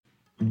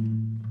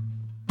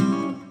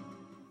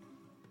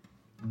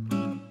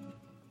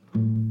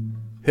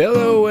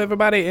Hello,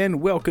 everybody,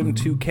 and welcome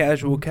to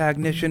Casual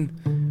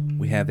Cognition.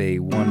 We have a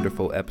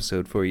wonderful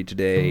episode for you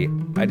today.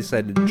 I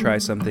decided to try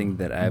something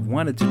that I've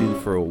wanted to do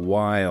for a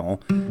while,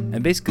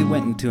 and basically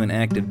went into an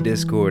active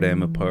Discord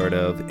I'm a part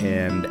of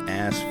and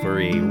asked for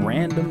a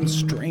random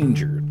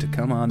stranger to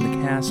come on the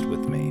cast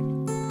with me.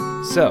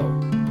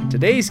 So,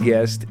 today's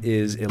guest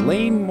is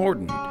Elaine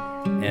Morton,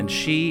 and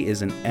she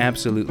is an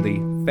absolutely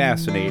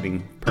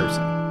fascinating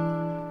person.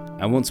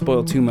 I won't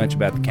spoil too much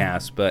about the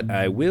cast, but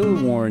I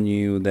will warn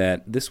you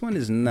that this one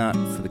is not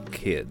for the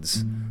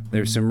kids.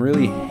 There's some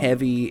really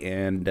heavy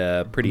and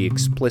pretty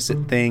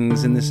explicit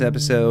things in this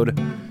episode,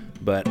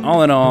 but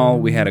all in all,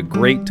 we had a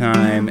great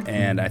time,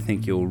 and I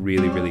think you'll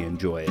really, really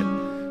enjoy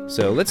it.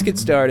 So let's get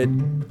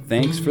started.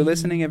 Thanks for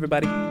listening,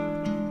 everybody.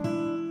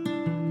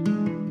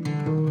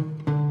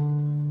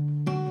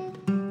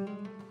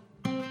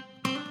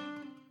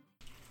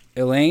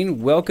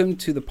 Elaine, welcome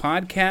to the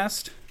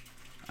podcast.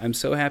 I'm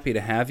so happy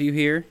to have you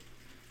here.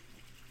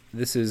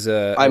 This is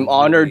I'm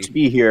honored to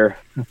be here.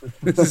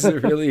 This is a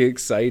really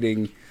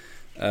exciting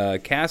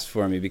cast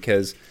for me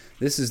because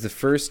this is the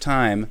first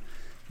time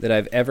that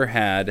I've ever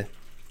had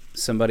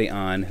somebody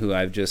on who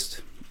I've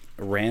just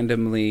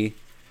randomly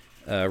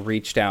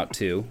reached out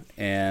to,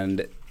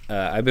 and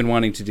I've been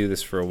wanting to do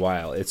this for a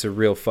while. It's a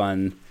real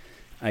fun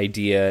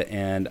idea,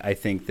 and I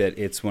think that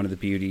it's one of the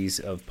beauties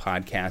of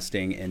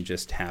podcasting and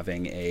just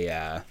having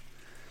a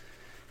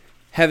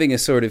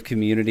sort of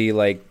community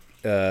like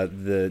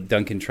the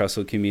Duncan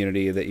Trussell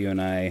community that you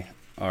and I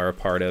are a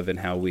part of, and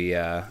how we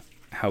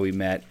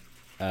met.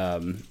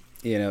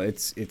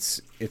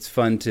 It's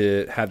fun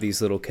to have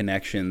these little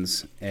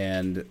connections,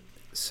 and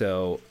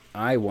so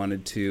I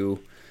wanted to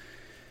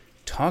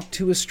talk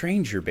to a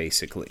stranger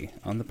basically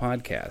on the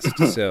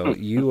podcast. So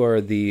you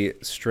are the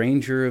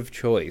stranger of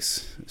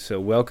choice. So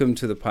welcome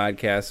to the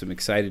podcast. I'm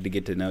excited to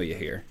get to know you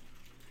here.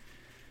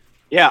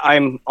 Yeah,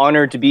 I'm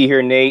honored to be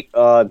here, Nate.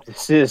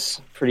 This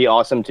is pretty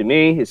awesome to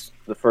me. It's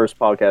the first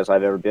podcast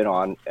I've ever been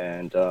on,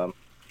 and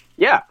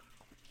yeah,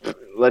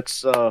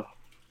 let's do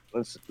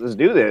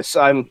this.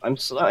 I'm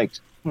psyched.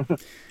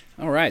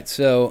 All right,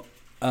 so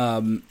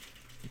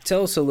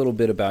tell us a little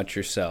bit about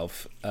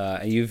yourself.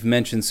 You've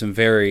mentioned some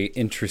very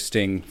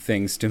interesting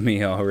things to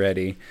me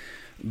already,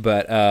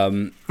 but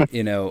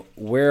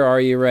where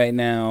are you right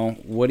now?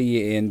 What are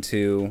you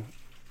into?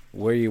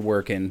 Where are you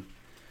working?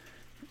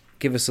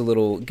 Give us a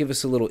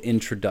little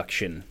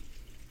introduction.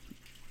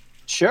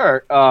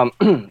 Sure.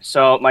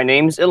 So my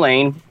name's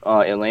Elaine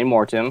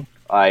Morton.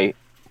 I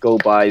go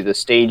by the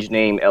stage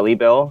name Ellie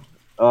Bell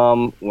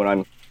when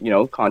I'm,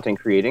 content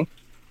creating.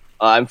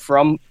 I'm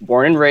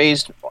born and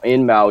raised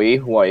in Maui,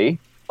 Hawaii.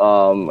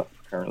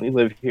 Currently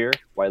live here,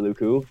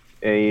 Wailuku.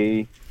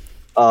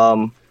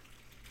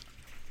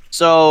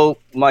 So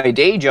my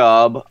day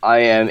job, I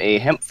am a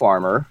hemp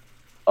farmer.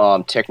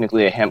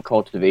 Technically a hemp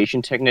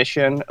cultivation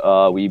technician.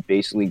 We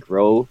basically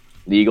grow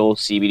legal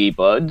CBD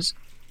buds.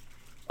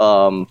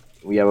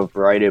 We have a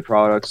variety of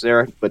products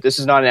there, but this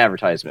is not an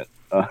advertisement.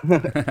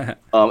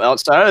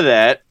 Outside of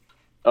that,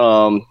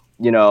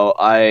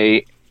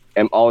 I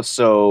am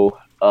also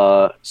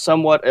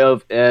somewhat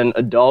of an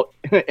adult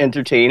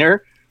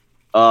entertainer.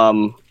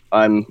 I'm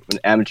an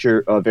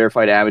amateur,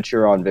 verified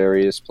amateur on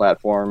various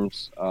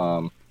platforms.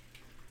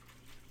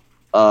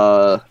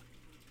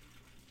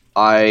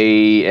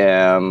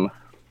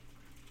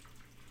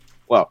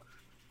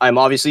 I'm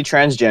obviously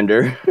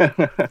transgender.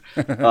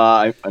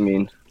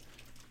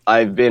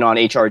 I've been on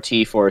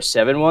HRT for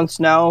 7 months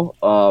now.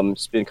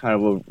 It's been kind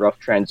of a rough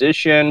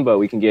transition, but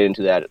we can get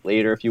into that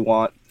later if you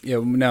want.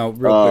 Yeah, now,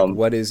 real quick,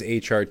 what is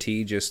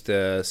HRT, just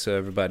so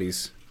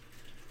everybody's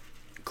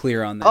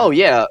clear on that? Oh,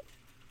 yeah,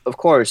 of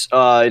course.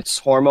 It's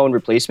hormone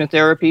replacement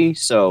therapy.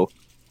 So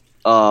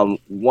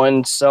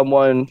when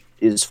someone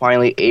is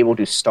finally able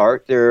to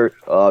start their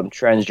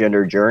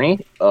transgender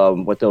journey,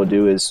 what they'll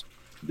do is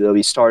they'll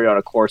be started on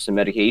a course of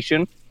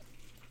medication,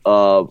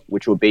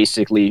 which will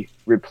basically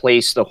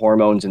replace the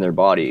hormones in their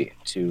body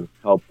to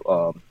help,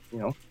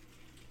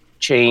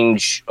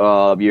 change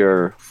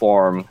your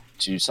form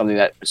to something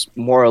that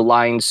more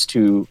aligns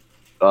to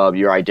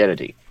your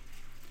identity.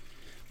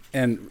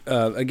 And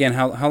again,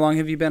 how long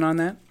have you been on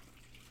that?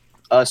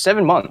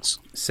 7 months.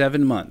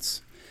 7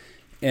 months.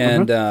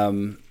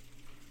 And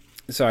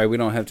sorry, we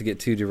don't have to get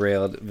too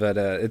derailed, but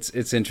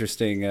it's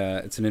interesting.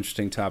 It's an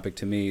interesting topic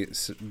to me.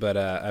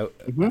 But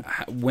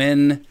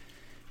when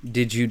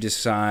did you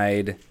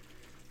decide,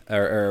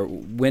 or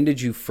when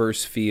did you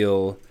first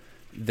feel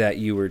that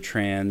you were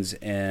trans,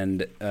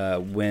 and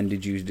when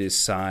did you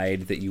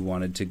decide that you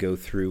wanted to go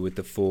through with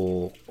the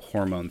full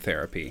hormone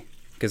therapy?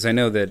 Because I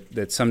know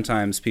that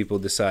sometimes people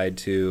decide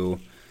to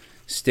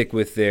stick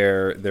with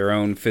their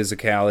own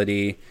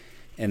physicality,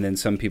 and then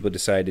some people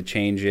decide to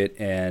change it,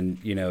 and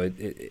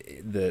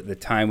the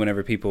time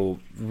whenever people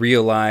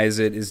realize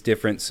it is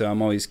different. So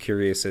I'm always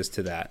curious as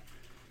to that,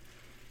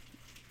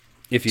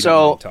 if you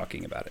don't mind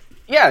talking about it.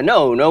 Yeah,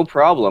 no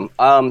problem.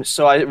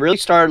 So I really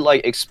started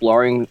like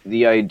exploring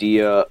the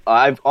idea.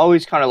 I've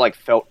always kind of like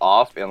felt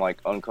off and like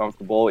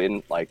uncomfortable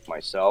in like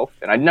myself,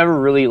 and I never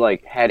really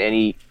like had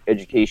any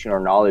education or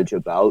knowledge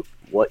about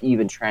what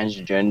even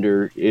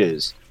transgender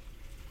is.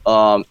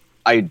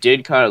 I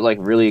did kind of like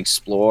really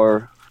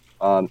explore,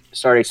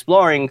 start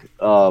exploring,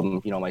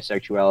 my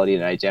sexuality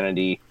and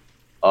identity,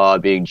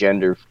 being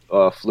gender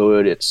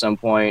fluid at some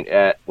point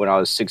at when I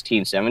was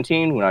 16,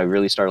 17, when I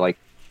really started like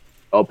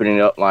opening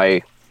up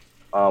my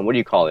what do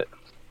you call it?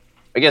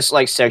 I guess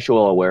like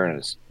sexual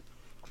awareness.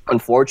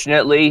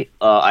 Unfortunately,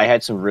 I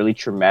had some really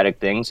traumatic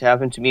things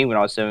happen to me when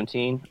I was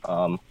 17.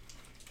 I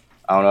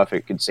don't know if I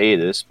could say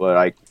this, but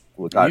I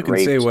You got can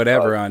say raped.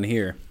 whatever on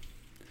here.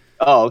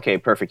 Oh, okay,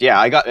 perfect. Yeah,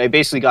 I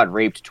basically got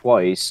raped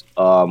twice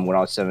when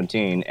I was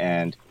 17,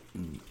 and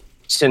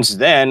since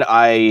then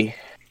I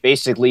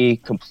basically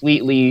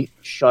completely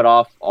shut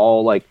off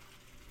all like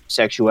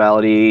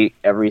sexuality,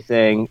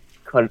 everything,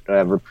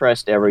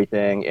 repressed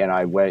everything, and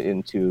I went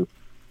into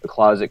the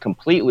closet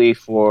completely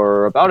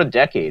for about a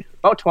decade,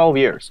 about 12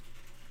 years.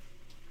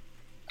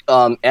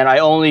 And I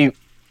only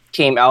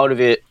came out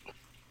of it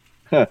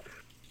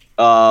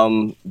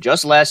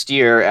just last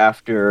year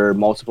after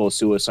multiple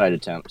suicide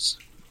attempts.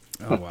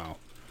 Oh wow.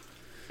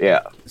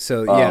 Yeah.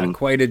 So yeah,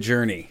 quite a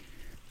journey.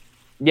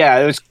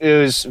 Yeah, it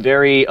was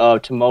very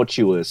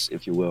tumultuous,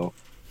 if you will.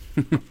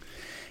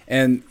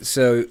 And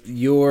so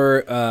you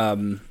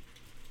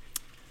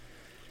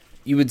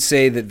would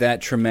say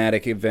that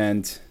traumatic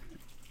event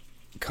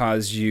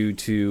caused you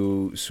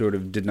to sort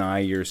of deny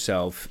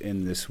yourself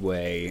in this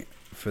way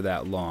for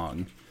that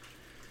long.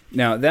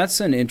 Now, that's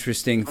an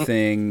interesting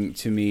thing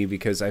to me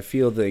because I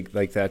feel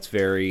like that's a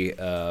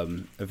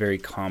very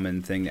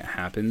common thing that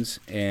happens,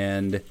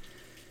 and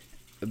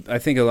I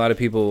think a lot of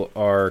people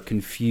are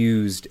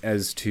confused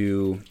as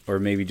to, or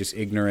maybe just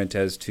ignorant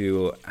as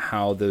to,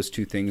 how those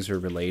two things are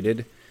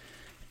related.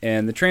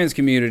 And the trans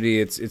community,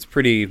 it's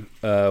pretty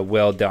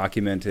well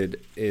documented,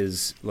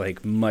 is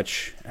like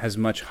has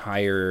much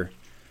higher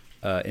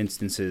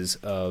instances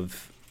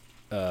of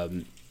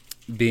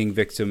being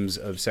victims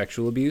of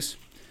sexual abuse.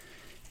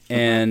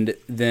 And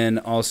then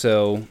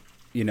also,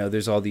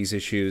 there's all these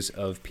issues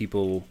of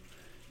people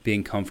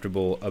being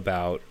comfortable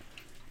about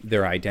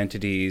their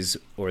identities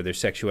or their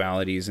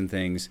sexualities and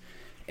things.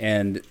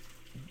 And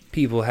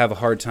people have a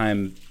hard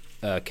time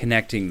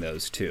connecting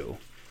those two.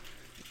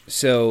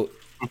 So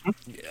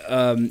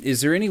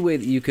is there any way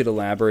that you could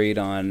elaborate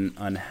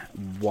on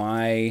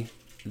why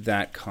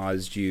that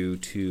caused you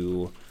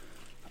to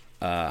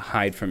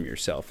hide from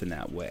yourself in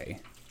that way?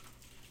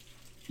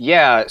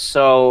 Yeah,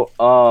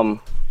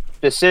 so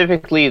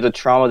specifically the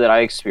trauma that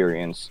I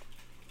experienced,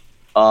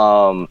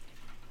 part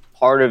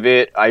of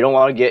it, I don't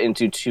want to get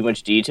into too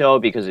much detail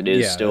because it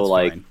is still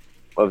like fine.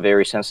 A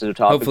very sensitive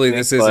topic. Hopefully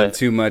this isn't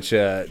too much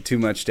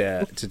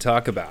to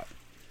talk about.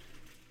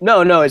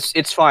 No,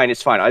 it's fine.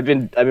 It's fine. I've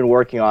been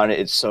working on it.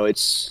 It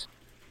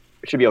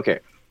should be okay.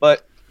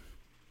 But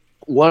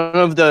one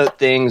of the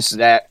things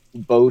that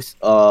both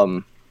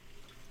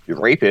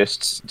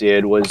rapists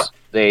did was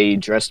they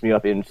dressed me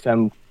up in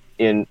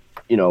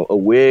a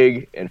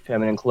wig and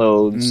feminine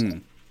clothes.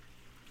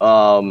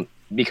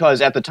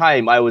 Because at the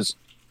time I was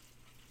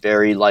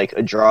very like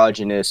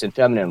androgynous and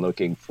feminine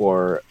looking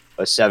for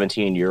a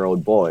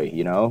 17-year-old boy,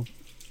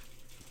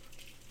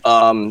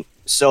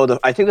 So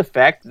I think the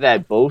fact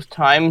that both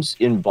times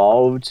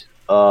involved,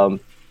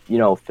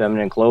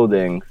 feminine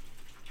clothing,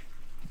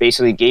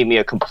 basically gave me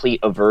a complete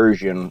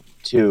aversion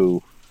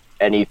to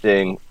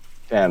anything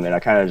feminine. I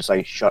kind of just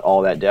like shut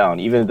all that down,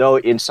 even though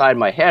inside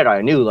my head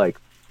I knew like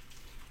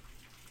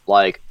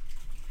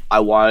I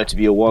wanted to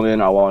be a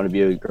woman, I wanted to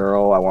be a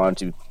girl, I wanted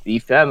to be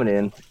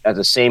feminine. At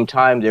the same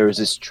time, there was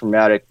this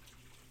traumatic,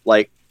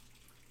 like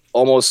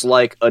almost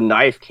like a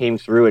knife came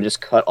through and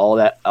just cut all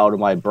that out of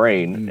my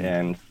brain,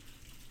 and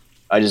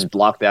I just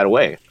blocked that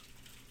away.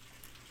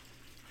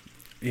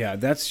 Yeah,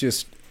 that's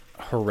just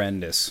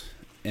horrendous.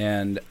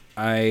 And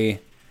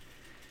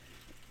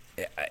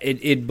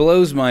it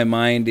blows my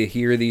mind to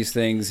hear these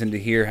things and to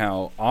hear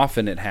how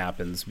often it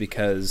happens,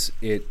 because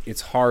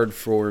it's hard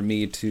for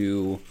me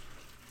to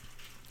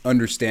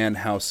understand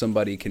how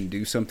somebody can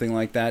do something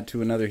like that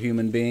to another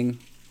human being.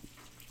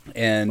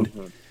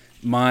 And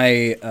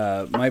my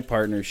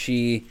partner,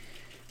 she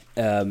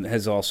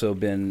has also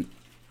been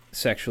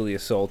sexually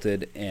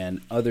assaulted, and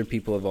other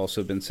people have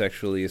also been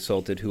sexually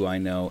assaulted who I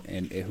know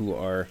and who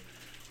are,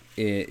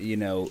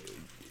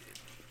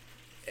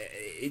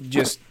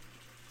 just,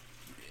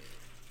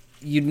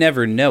 you'd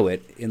never know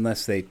it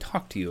unless they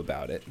talk to you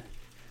about it.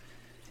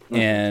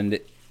 And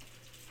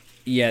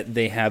yet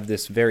they have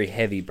this very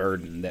heavy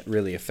burden that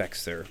really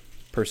affects their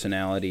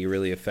personality,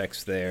 really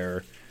affects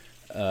their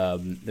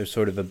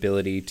sort of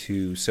ability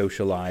to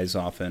socialize,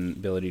 often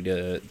ability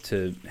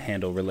to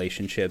handle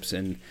relationships.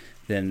 And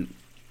then,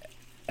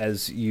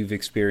 as you've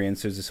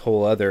experienced, there's this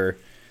whole other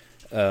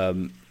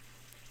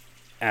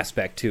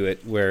aspect to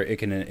it where it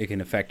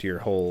can affect your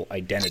whole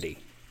identity.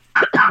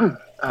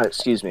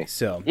 Excuse me.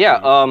 So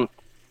yeah,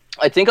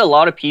 I think a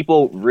lot of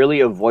people really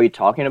avoid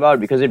talking about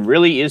it because it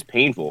really is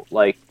painful.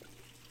 Like,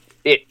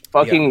 it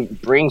fucking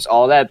brings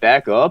all that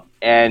back up,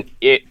 and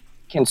it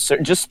can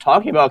just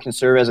talking about can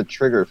serve as a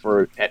trigger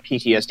for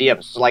PTSD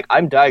episodes. Like,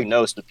 I'm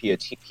diagnosed with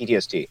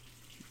PTSD.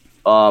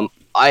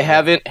 I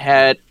haven't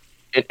had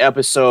an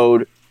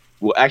episode.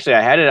 Well, actually,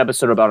 I had an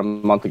episode about a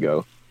month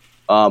ago.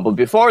 But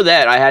before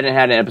that, I hadn't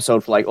had an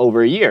episode for like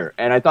over a year,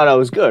 and I thought I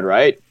was good,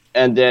 right?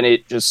 And then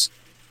it just,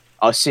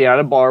 I was sitting at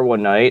a bar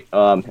one night.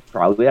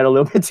 Probably had a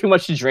little bit too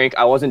much to drink.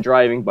 I wasn't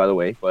driving, by the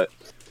way, but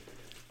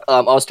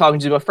I was talking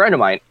to a friend of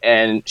mine,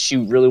 and she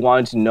really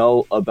wanted to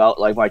know about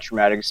like my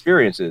traumatic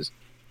experiences.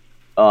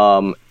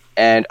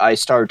 And I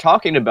started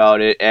talking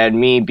about it, and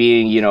me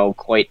being, you know,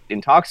 quite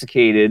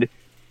intoxicated,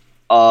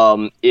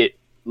 it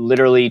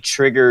literally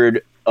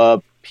triggered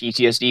a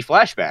PTSD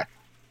flashback,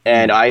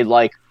 and I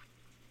like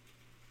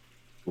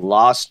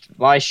lost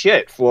my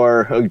shit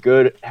for a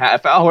good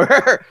half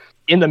hour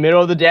in the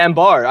middle of the damn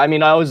bar. I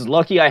mean, I was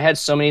lucky I had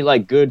so many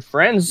like good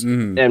friends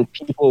and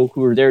people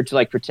who were there to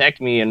like protect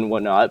me and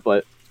whatnot,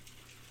 but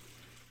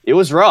it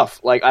was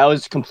rough. Like, I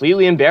was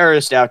completely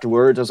embarrassed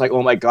afterwards. I was like,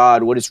 oh my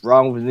God, what is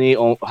wrong with me?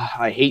 Oh,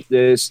 I hate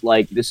this.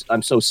 Like, this,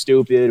 I'm so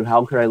stupid.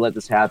 How could I let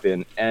this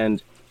happen?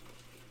 And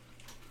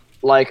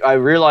like, I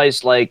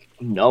realized like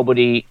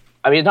nobody,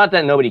 I mean, not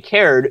that nobody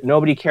cared.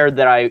 Nobody cared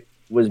that I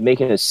was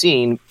making a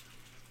scene.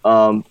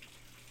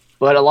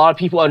 But a lot of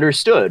people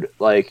understood.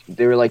 Like,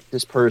 they were like,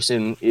 this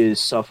person is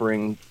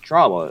suffering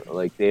trauma.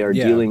 Like, they are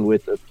dealing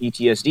with a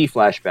PTSD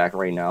flashback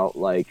right now.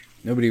 Like,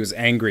 nobody was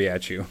angry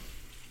at you.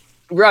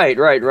 Right.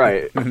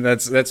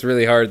 That's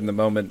really hard in the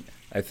moment,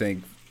 I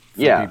think,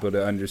 for people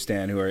to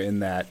understand who are in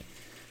that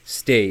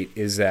state,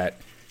 is that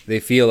they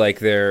feel like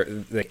they're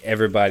like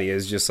everybody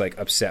is just like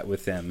upset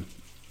with them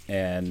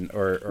and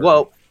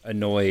or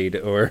annoyed,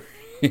 or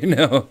you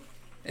know.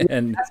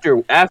 And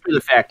after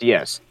the fact,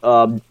 yes.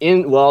 I'm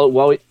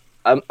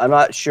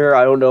not sure.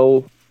 I don't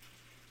know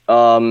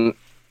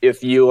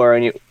if you are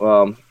any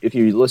if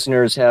you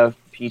listeners have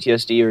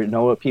PTSD or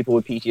know people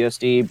with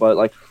PTSD, but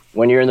like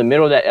when you're in the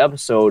middle of that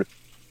episode,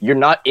 you're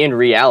not in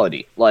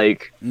reality.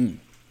 Like,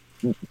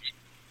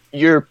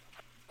 your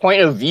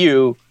point of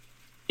view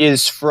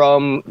is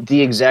from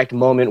the exact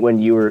moment when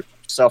you were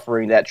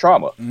suffering that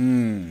trauma.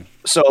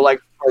 So, like,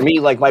 for me,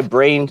 like, my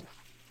brain,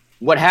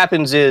 what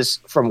happens is,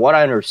 from what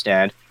I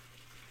understand,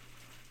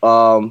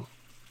 in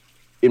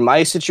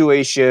my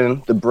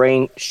situation, the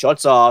brain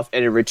shuts off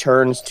and it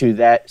returns to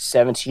that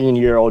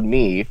 17-year-old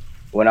me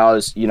when I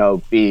was, you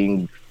know,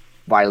 being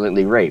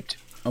violently raped.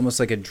 Almost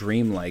like a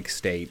dreamlike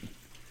state.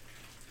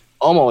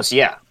 Almost,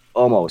 yeah.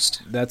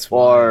 Almost. That's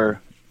or,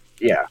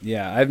 yeah.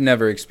 Yeah, I've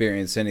never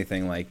experienced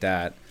anything like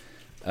that.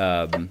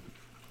 I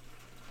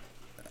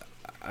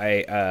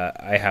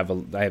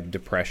have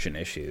depression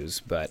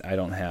issues, but I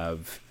don't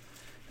have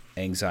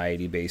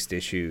anxiety-based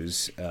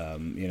issues.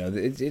 You know,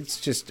 it's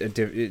just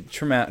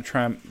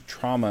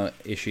trauma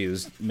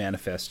issues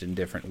manifest in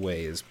different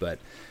ways, but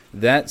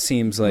that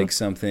seems like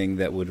something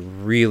that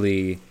would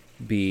really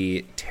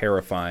be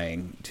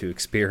terrifying to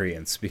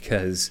experience,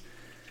 because,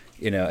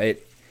 you know,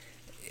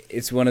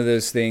 it's one of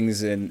those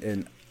things,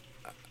 and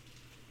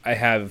I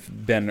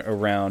have been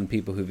around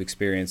people who've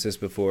experienced this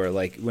before.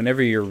 Like,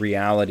 whenever your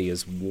reality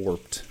is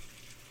warped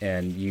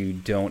and you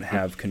don't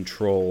have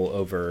control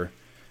over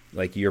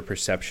like your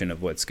perception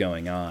of what's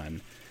going on,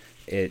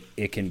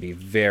 it can be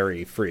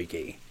very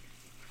freaky.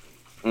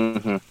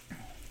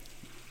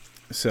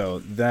 So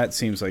that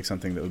seems like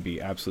something that would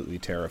be absolutely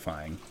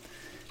terrifying.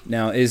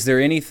 Now, is there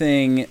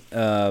anything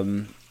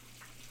in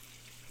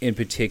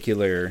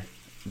particular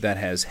that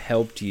has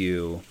helped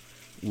you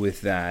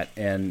with that,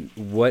 and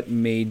what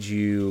made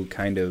you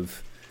kind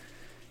of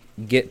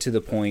get to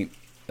the point,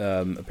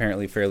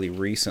 apparently fairly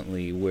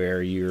recently,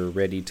 where you're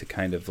ready to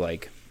kind of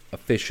like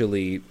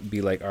officially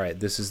be like, all right,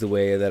 this is the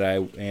way that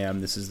I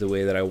am, this is the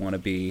way that I want to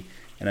be,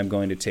 and I'm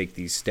going to take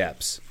these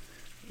steps?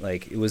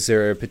 Like, was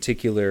there a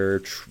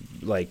particular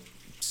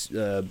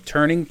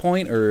turning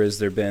point, or has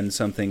there been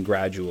something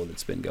gradual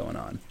that's been going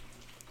on?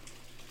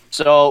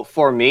 So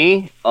for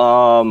me,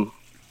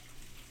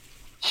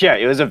 yeah,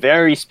 it was a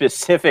very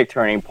specific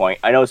turning point.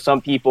 I know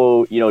some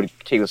people, you know,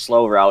 take the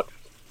slow route.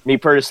 Me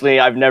personally,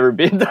 I've never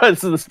been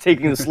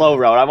taking the slow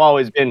route. I've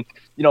always been,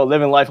 you know,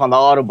 living life on the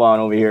Autobahn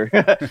over here.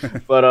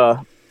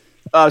 But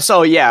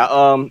so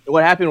yeah,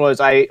 what happened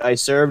was I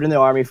served in the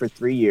Army for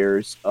 3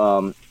 years.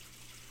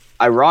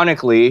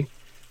 Ironically,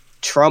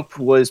 Trump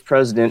was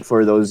president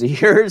for those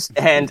years,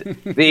 and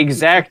the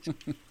exact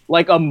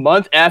like a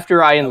month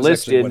after I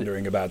enlisted. I was actually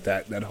wondering about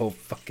that whole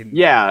fucking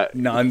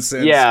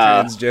nonsense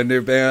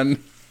transgender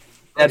ban.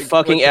 That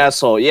fucking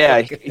asshole.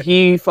 Yeah,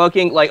 he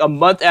fucking, like, a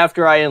month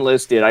after I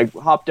enlisted, I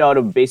hopped out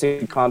of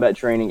basic combat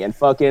training, and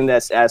fucking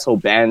that asshole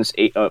bans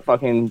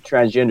fucking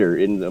transgender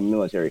in the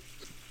military.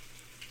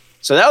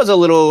 So that was a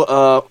little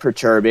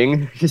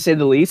perturbing, to say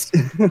the least.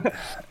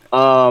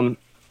 I'm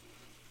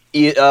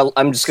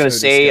just gonna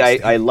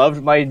say I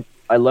loved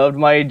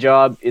my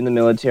job in the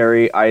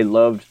military. I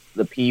loved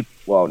the people.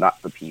 Well, not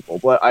the people,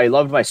 but I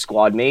loved my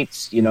squad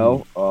mates. You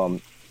know.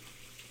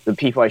 the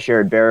people I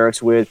shared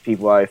barracks with,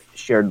 people I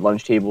shared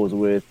lunch tables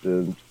with,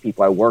 the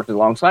people I worked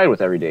alongside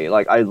with every day.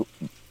 Like, I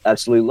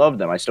absolutely love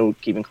them. I still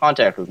keep in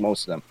contact with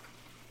most of them.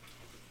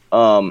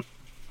 I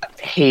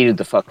hated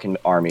the fucking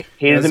army.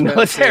 Hated the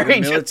military.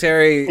 The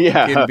military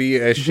can be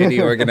a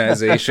shitty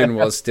organization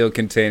while still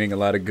containing a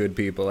lot of good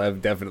people.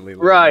 I've definitely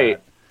learned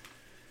that.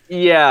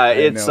 Yeah, I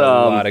it's know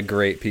a lot of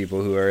great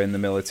people who are in the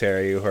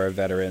military who are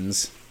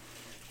veterans.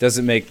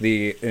 Doesn't make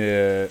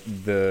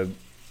the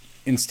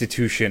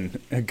institution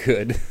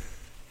good.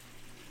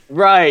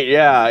 Right,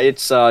 yeah,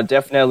 it's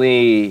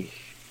definitely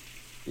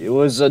it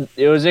was an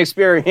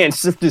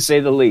experience to say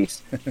the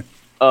least.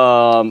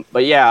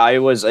 But yeah, I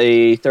was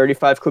a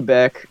 35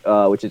 Quebec,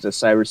 which is a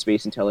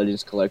cyberspace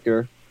intelligence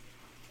collector.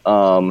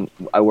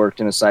 I worked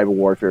in a cyber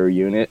warfare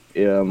unit.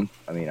 I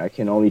mean, I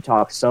can only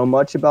talk so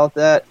much about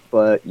that,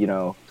 but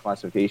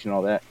classification,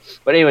 all that.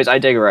 But anyways, I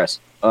digress.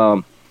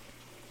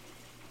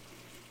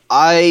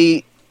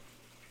 I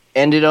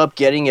ended up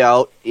getting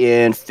out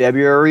in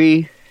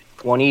February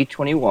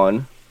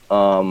 2021.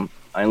 I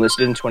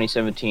enlisted in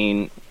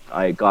 2017.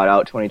 I got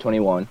out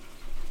 2021,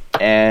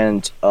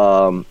 and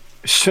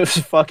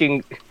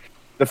fucking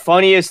the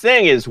funniest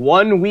thing is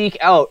 1 week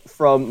out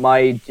from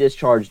my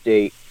discharge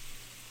date,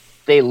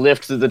 they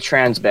lifted the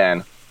trans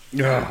ban.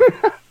 Yeah.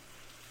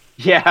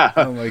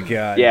 Oh my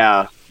god.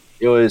 Yeah.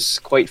 It was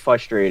quite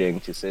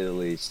frustrating, to say the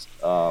least.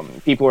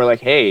 People were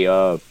like, "Hey,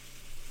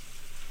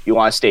 you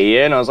want to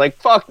stay in?" I was like,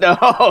 "Fuck no!"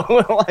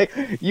 Like,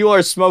 you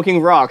are smoking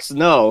rocks.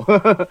 No.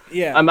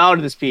 Yeah. I'm out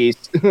of this piece.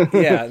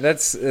 Yeah,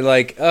 that's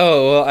like,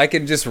 oh, well, I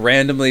can just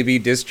randomly be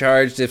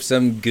discharged if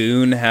some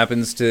goon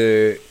happens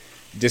to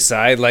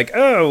decide, like,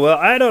 oh, well,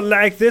 I don't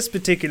like this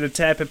particular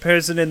type of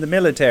person in the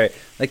military.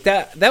 Like,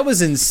 that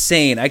was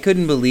insane. I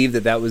couldn't believe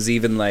that was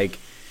even, like,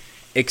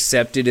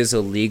 accepted as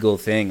a legal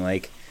thing.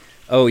 Like,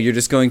 oh, you're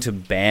just going to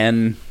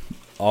ban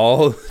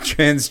all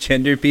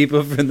transgender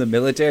people from the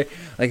military?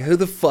 Like, who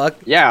the fuck?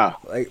 Yeah.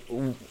 Like,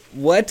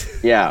 what?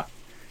 Yeah.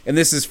 And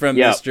this is from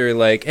Mr.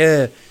 like,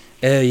 oh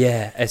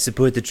yeah, I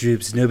support the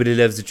troops. Nobody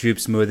loves the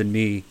troops more than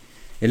me.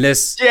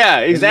 Unless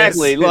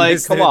exactly.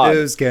 Unless come on,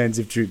 those kinds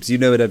of troops. You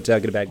know what I'm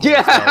talking about.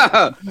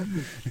 Yeah,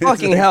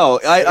 fucking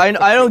hell. I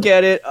don't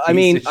get it. I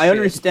mean, I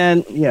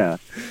understand. Yeah,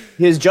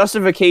 his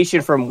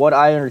justification, from what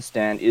I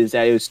understand, is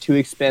that it was too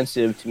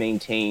expensive to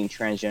maintain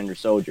transgender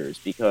soldiers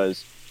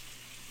because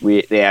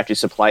they have to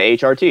supply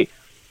HRT.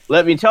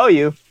 Let me tell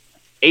you,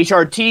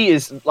 HRT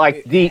is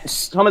like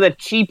some of the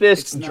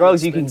cheapest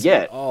drugs you can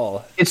get.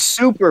 It's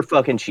super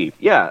fucking cheap.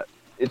 Yeah,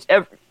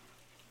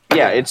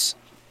 it's.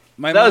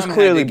 My mom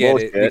had to get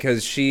it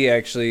because she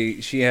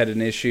had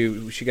an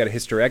issue. She got a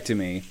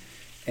hysterectomy,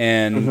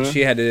 and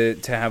she had to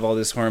have all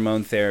this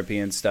hormone therapy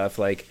and stuff.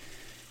 Like,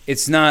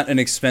 it's not an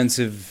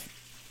expensive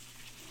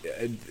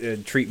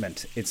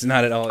treatment. It's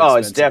not at all expensive. Oh,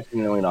 it's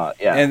definitely not.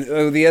 Yeah.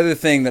 And the other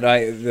thing that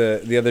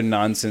the other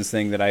nonsense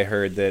thing that I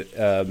heard that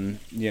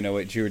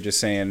what you were just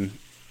saying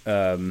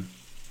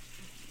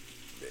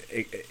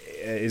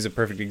is a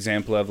perfect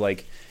example of,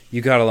 like,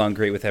 you got along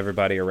great with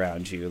everybody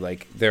around you.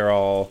 Like, they're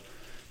all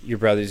your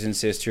brothers and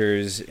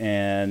sisters,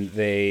 and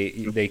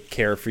they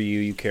care for you,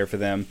 you care for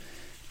them.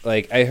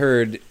 Like, I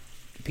heard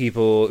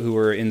people who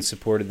were in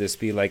support of this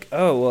be like,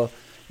 oh, well,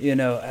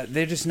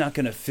 they're just not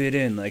going to fit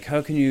in. Like,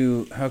 how can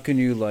you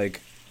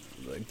like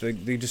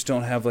they just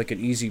don't have, like, an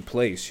easy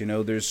place,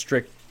 there's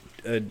strict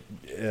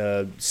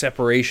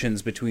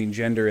separations between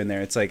gender in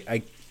there. It's like,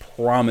 I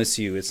promise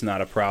you it's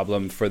not a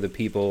problem for the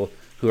people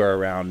who are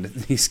around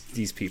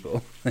these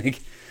people.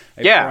 Like,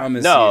 I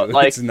promise you,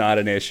 like, it's not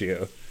an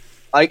issue.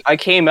 I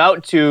came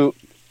out to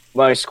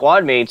my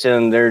squad mates,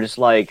 and they're just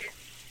like,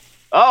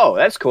 "Oh,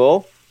 that's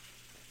cool,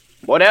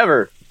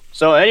 whatever."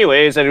 So,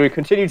 anyways, and we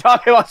continue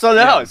talking about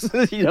something else.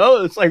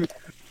 It's like,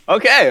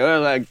 okay,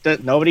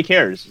 like, nobody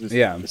cares.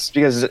 It's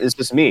because it's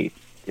just me.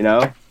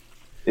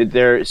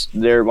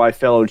 They're my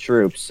fellow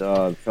troops,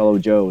 fellow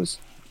Joes.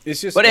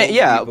 It's just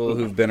people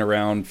who've been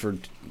around for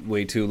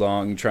way too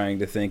long trying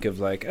to think of,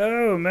 like,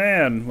 oh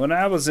man, when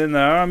I was in the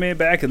army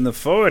back in the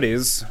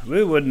 40s,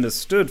 we wouldn't have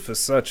stood for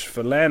such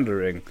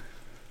philandering.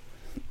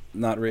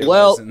 Not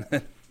realizing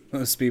that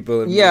most people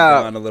have moved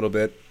on a little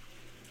bit.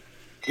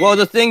 Well,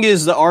 the thing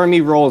is, the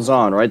army rolls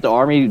on, right? The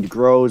army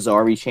grows, the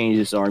army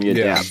changes, the army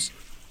adapts.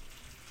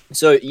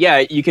 So,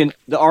 the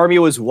army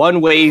was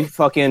one way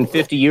fucking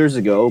 50 years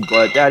ago,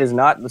 but that is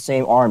not the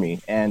same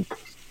army. And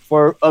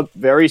for a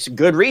very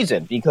good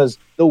reason, because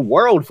the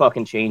world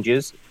fucking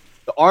changes.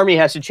 The army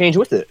has to change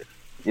with it,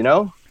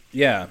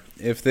 Yeah,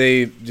 if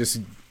they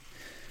just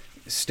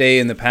stay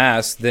in the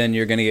past, then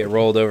you're going to get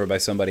rolled over by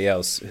somebody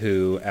else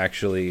who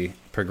actually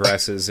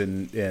progresses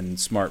in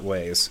smart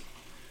ways.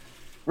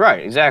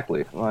 Right,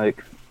 exactly.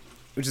 Like,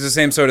 which is the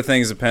same sort of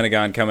thing as the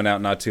Pentagon coming out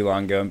not too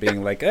long ago and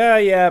being like, oh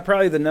yeah,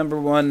 probably the number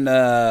one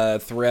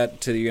threat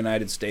to the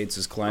United States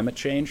is climate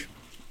change,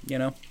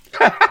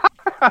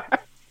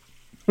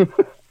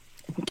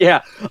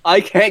 Yeah, I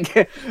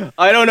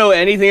don't know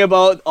anything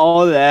about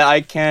all of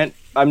that.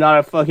 I'm not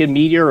a fucking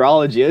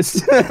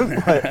meteorologist.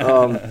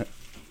 But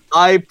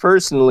I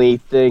personally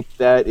think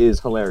that is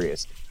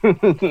hilarious.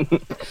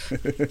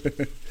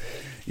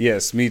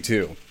 Yes, me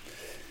too.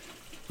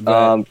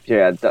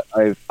 Yeah,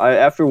 I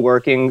after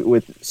working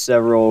with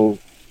several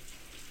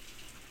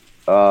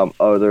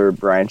other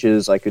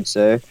branches, I could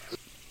say,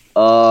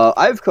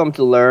 I've come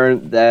to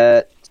learn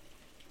that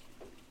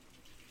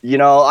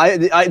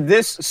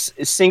this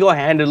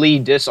single-handedly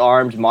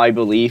disarmed my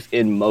belief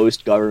in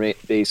most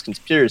government-based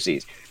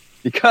conspiracies,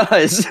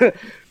 because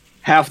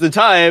half the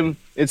time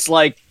it's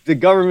like the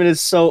government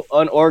is so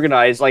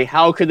unorganized. Like,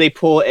 how could they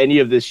pull any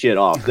of this shit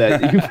off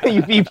that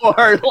you people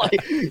are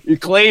like you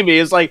claiming?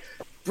 It's like,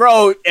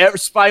 bro,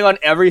 spying on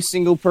every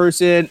single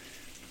person.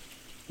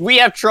 We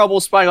have trouble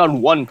spying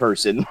on one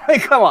person.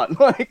 Like, come on.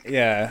 Like,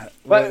 yeah,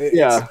 well,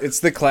 it's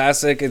the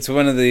classic. It's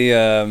one of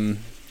the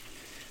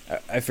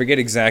I forget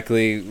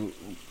exactly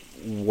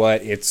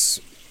what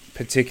it's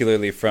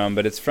particularly from,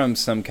 but it's from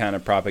some kind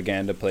of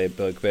propaganda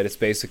playbook. But it's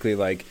basically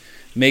like,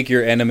 make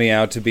your enemy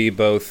out to be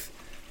both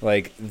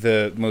like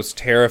the most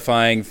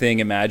terrifying thing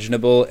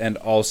imaginable and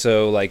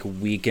also like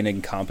weak and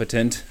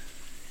incompetent,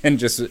 and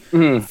just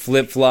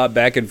flip-flop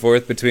back and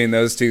forth between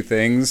those two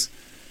things,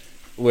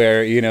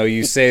 where, you know,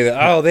 you say that,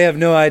 oh, they have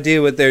no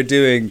idea what they're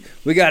doing,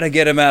 we got to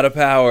get them out of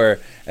power,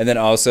 and then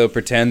also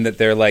pretend that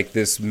they're like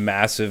this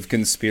massive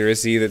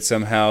conspiracy that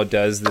somehow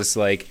does this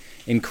like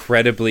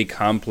incredibly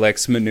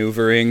complex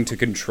maneuvering to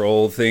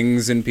control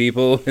things and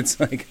people. It's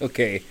like,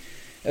 okay,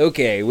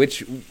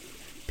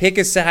 pick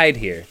a side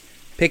here,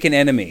 pick an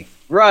enemy.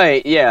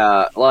 Right,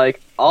 yeah. Like,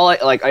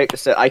 like I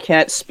said, I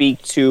can't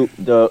speak to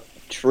the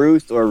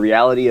truth or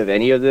reality of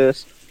any of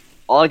this.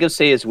 All I can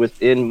say is,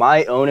 within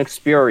my own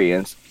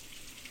experience,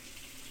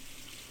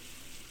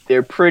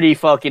 they're pretty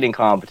fucking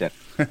incompetent.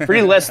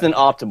 Pretty less than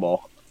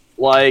optimal.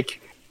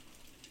 Like,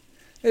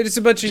 it's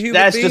a bunch of human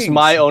that's beings. just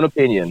my own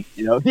opinion,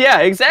 you know? Yeah,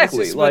 exactly.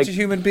 It's just a bunch of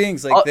human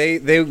beings. Like,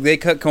 they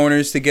cut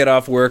corners to get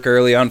off work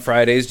early on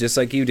Fridays, just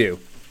like you do.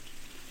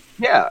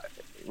 Yeah,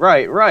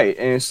 right.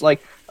 And it's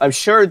like, I'm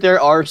sure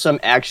there are some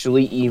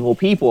actually evil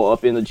people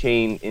up in the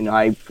chain in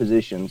high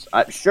positions.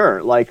 I'm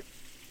sure, like,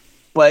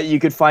 but you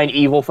could find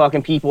evil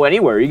fucking people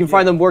anywhere. You can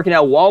find them working at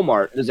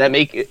Walmart. Does that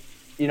make it,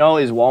 you know,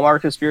 is Walmart a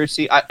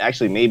conspiracy?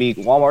 Actually, maybe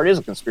Walmart is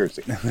a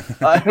conspiracy.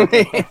 I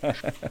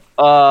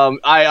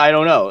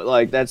don't know.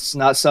 Like, that's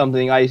not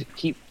something I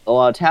keep a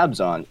lot of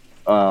tabs on.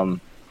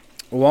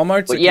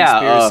 Walmart's a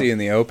conspiracy in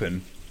the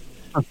open.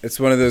 It's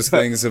one of those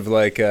things of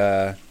like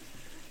it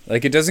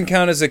doesn't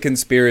count as a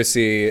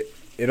conspiracy.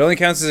 It only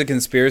counts as a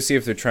conspiracy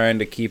if they're trying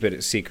to keep it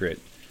a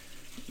secret.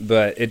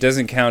 But it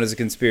doesn't count as a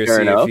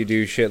conspiracy if you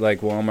do shit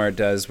like Walmart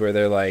does, where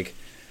they're like,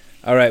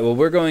 all right, well,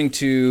 we're going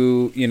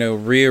to, you know,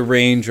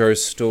 rearrange our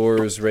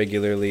stores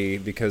regularly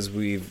because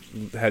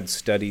we've had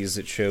studies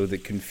that show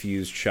that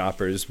confused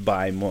shoppers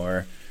buy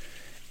more.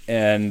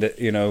 And,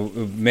 you know,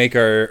 make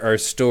our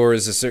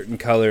stores a certain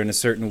color in a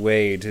certain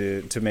way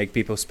to make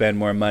people spend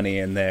more money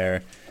in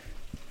there.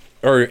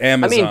 Or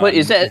Amazon. I mean, but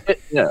is that...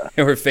 Yeah.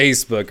 Or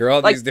Facebook, or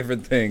all these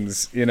different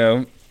things, you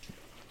know?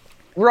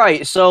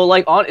 Right, so,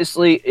 like,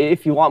 honestly,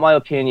 if you want my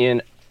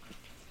opinion,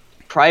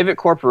 private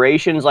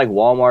corporations like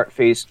Walmart,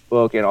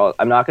 Facebook, and all,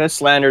 I'm not going to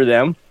slander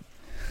them.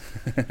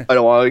 I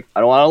don't want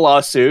a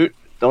lawsuit.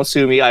 Don't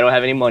sue me. I don't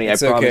have any money.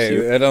 It's I promise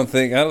you. I don't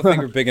think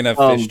we're big enough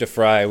fish to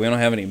fry. We don't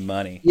have any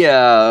money.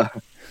 Yeah,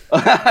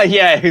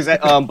 yeah,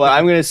 exactly. But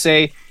I'm going to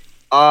say,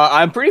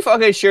 I'm pretty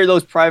fucking sure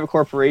those private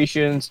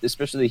corporations,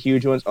 especially the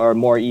huge ones, are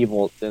more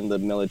evil than the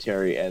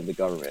military and the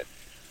government.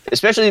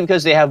 Especially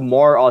because they have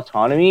more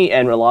autonomy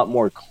and a lot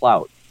more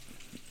clout.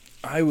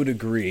 I would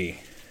agree.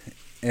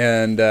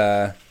 And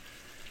the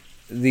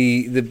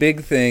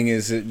big thing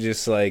is that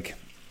just like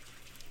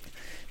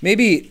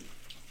maybe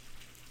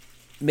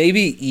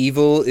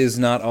evil is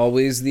not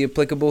always the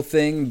applicable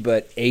thing,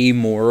 but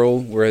amoral,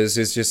 whereas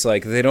it's just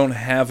like they don't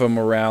have a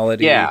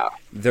morality. Yeah.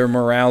 Their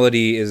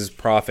morality is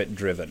profit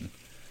driven.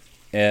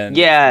 And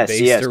yes,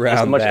 based around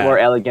that's a much that. more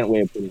elegant way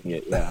of putting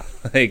it. Yeah,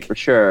 like, for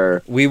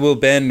sure. We will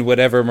bend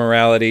whatever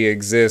morality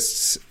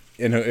exists,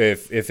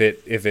 if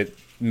it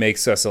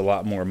makes us a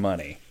lot more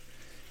money.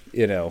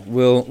 You know,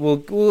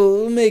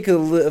 we'll make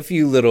a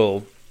few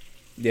little,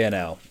 you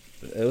know,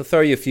 we'll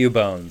throw you a few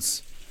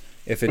bones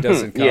if it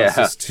doesn't cost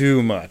us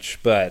too much.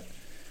 But,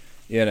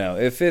 you know,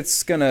 if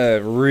it's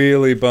gonna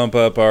really bump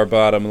up our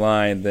bottom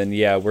line, then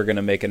yeah, we're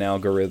gonna make an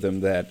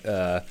algorithm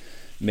that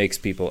makes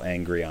people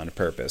angry on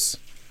purpose.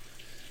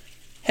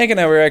 Hank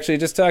and I were actually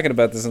just talking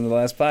about this in the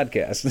last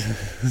podcast.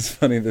 It's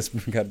funny this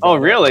got... Oh,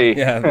 really?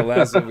 Yeah, the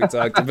last one we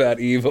talked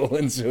about evil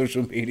and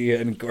social media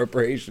and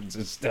corporations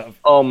and stuff.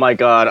 Oh my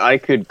god, I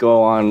could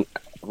go on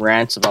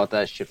rants about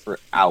that shit for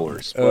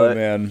hours. Oh, but...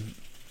 man.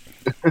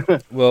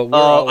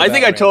 Well, I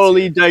think I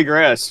totally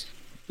digress.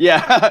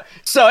 Yeah.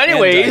 So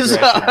anyways...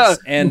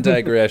 And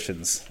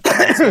digressions.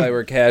 That's why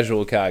we're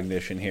casual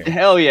cognition here.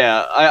 Hell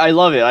yeah. I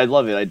love it.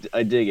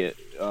 I dig it.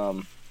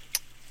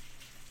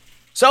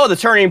 So the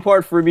turning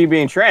point for me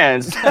being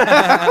trans. No,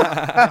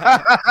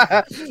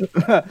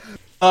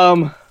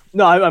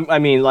 I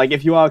mean, like,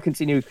 if you want to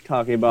continue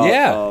talking about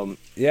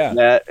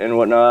that and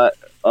whatnot,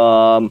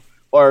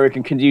 or we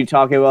can continue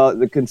talking about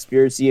the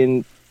conspiracy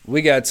and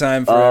We got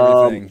time for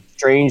everything.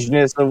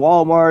 Strangeness of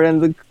Walmart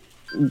and the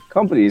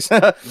companies.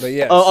 But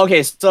yes. Oh,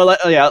 okay. So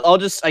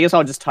I guess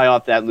I'll just tie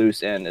off that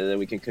loose end, and then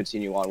we can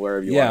continue on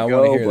wherever you want to go. I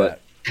want to hear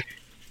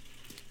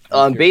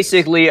that.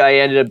 Basically, I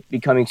ended up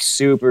becoming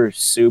super,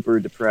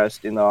 super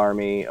depressed in the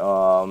army.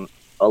 A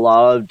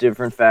lot of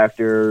different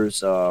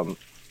factors. I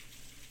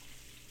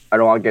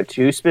don't want to get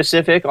too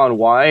specific on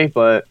why,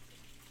 but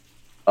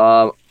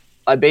I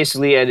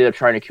basically ended up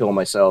trying to kill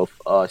myself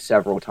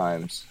several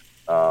times.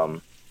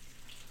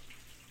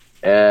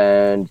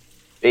 And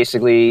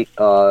basically,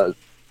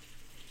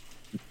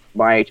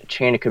 my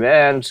chain of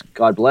command,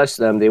 God bless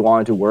them, they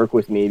wanted to work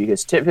with me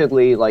because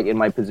typically, like in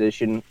my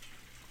position,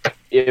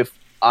 if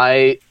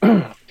I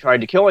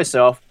tried to kill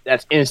myself,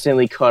 that's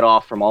instantly cut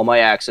off from all my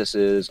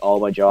accesses,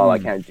 all my job. I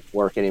can't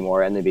work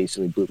anymore, and they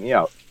basically boot me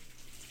out.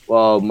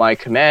 Well, my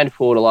command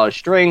pulled a lot of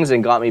strings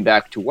and got me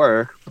back to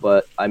work,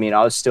 but I mean,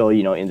 I was still,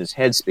 in this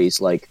headspace,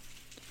 like,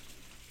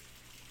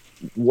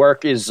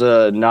 work is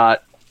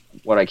not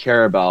what I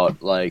care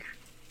about. Like,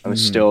 I'm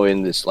still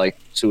in this, like,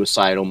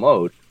 suicidal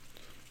mode.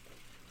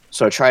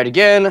 So I tried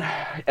again,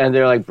 and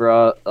they're like,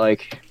 bruh,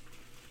 like,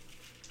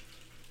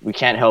 we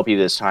can't help you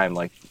this time.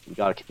 Like, we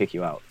gotta kick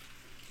you out.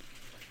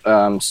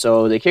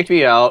 So they kicked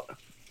me out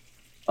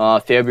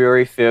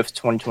February 5th,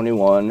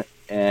 2021,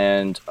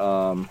 and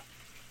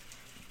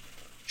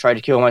tried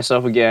to kill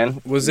myself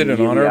again. Was it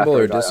an honorable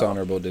or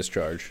dishonorable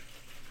discharge?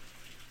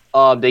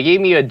 They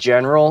gave me a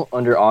general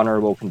under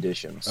honorable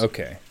conditions.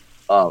 Okay.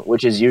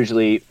 Which is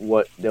usually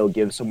what they'll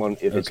give someone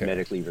if it's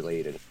medically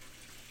related.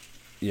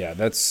 Yeah,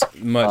 that's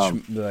much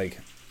like,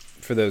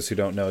 for those who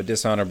don't know,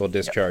 dishonorable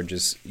discharge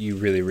is, you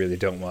really, really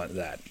don't want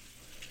that.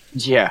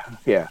 Yeah.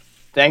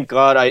 Thank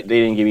God they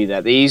didn't give me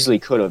that. They easily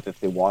could have if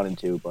they wanted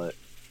to, but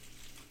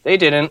they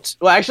didn't.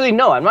 Well, actually,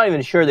 no, I'm not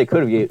even sure they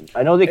could have.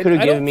 I know they could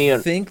have given me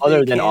an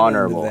other than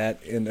honorable.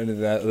 Under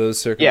those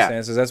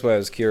circumstances, that's why I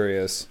was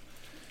curious.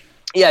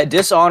 Yeah,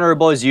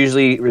 dishonorable is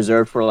usually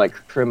reserved for like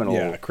criminal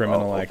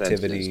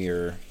activity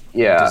or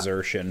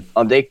desertion.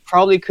 They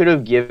probably could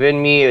have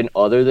given me an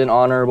other than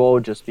honorable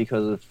just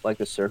because of like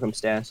the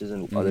circumstances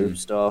and other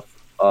stuff.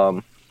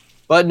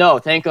 But no,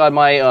 thank God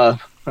my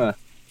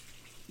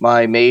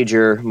my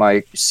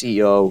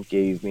CEO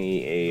gave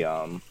me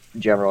a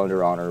general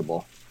under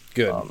honorable.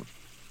 Good.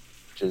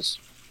 Which is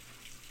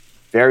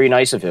very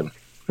nice of him.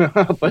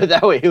 Put it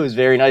that way, it was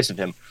very nice of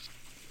him.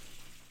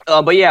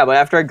 But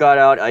after I got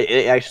out,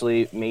 it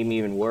actually made me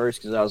even worse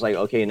because I was like,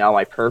 okay, now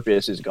my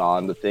purpose is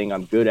gone. The thing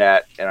I'm good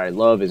at and I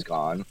love is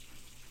gone.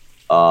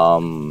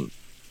 And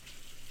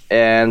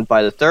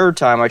by the third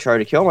time I tried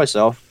to kill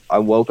myself, I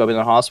woke up in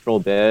the hospital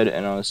bed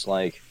and I was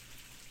like,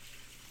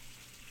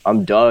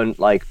 I'm done,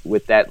 like,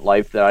 with that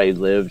life that I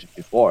lived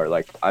before.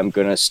 Like, I'm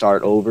gonna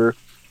start over.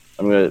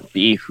 I'm gonna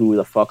be who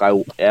the fuck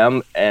I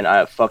am, and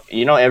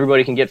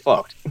everybody can get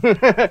fucked.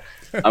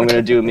 I'm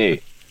gonna do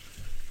me.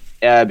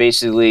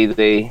 Basically,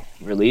 they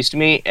released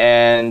me,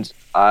 and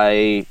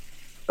I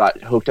got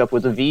hooked up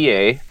with a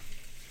VA,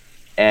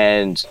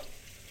 and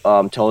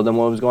told them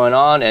what was going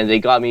on, and they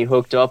got me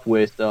hooked up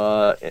with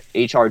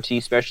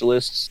HRT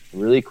specialists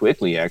really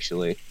quickly,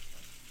 actually.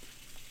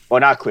 Well,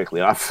 not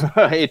quickly.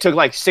 It took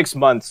like 6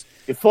 months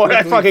before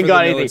I fucking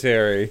got anything.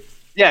 Military.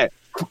 Yeah,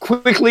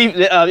 quickly.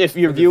 If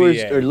your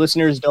viewers or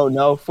listeners don't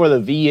know, for the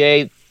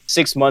VA,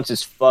 6 months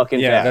is fucking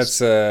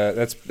fast. Yeah,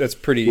 that's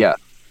pretty.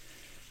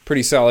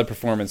 Pretty solid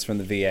performance from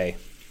the VA.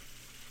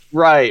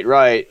 Right.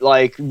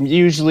 Like,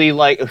 usually,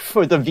 like,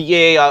 for the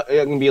VA, I'm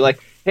going to be like,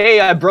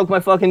 hey, I broke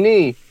my fucking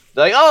knee.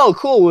 They're like, oh,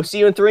 cool, we'll see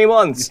you in 3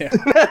 months.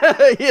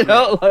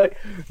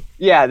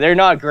 Yeah. They're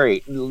not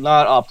great.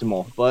 Not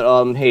optimal.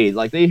 But, hey,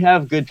 like, they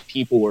have good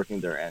people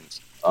working their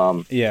ends.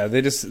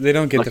 They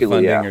don't get the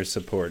funding or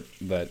support,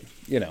 but,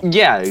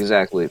 Yeah,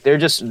 exactly.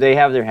 They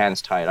have their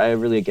hands tied. I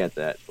really get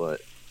that,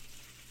 but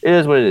it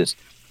is what it is.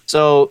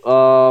 So,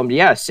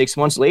 6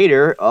 months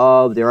later,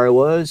 there I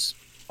was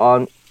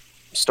on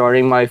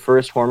starting my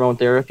first hormone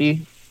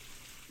therapy.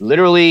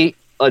 Literally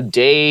a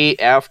day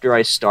after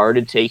I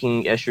started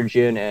taking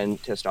estrogen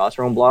and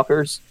testosterone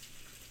blockers,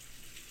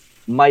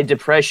 my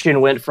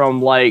depression went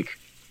from, like,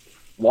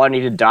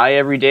 wanting to die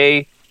every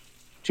day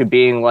to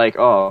being like,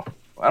 oh,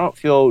 I don't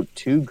feel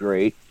too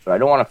great, but I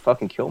don't want to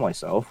fucking kill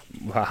myself.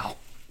 Wow.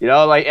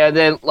 And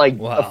then, like,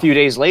 a few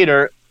days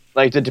later,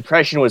 like, the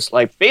depression was,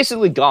 like,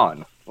 basically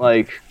gone.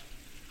 Like,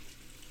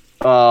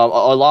 a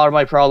lot of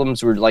my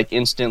problems were, like,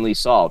 instantly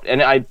solved.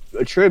 And I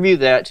attribute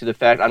that to the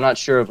fact, I'm not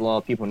sure if a lot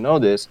of people know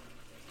this,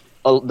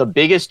 the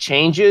biggest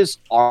changes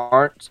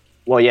aren't,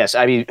 well, yes,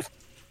 I mean,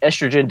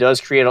 estrogen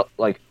does create,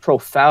 like,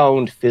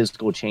 profound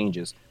physical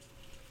changes.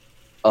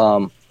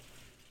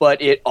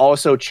 But it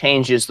also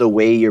changes the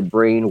way your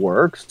brain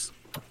works.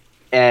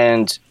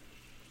 And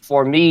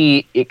for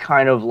me, it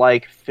kind of,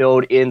 like,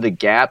 filled in the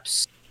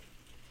gaps.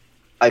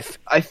 I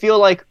feel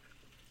like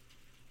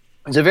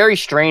it's a very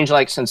strange,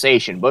 like,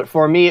 sensation, but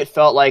for me, it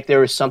felt like there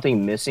was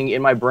something missing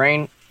in my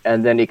brain,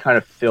 and then it kind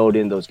of filled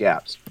in those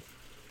gaps,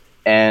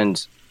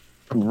 and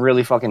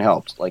really fucking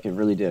helped. Like, it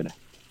really did.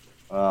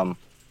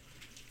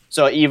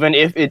 So even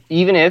if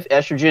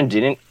estrogen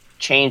didn't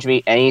change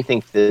me anything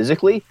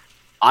physically,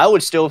 I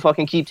would still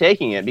fucking keep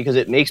taking it because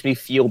it makes me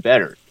feel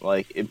better.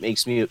 Like, it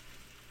makes me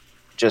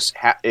just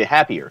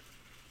happier,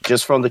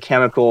 just from the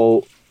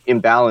chemical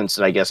imbalance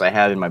that I guess I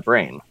have in my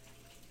brain.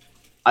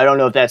 I don't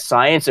know if that's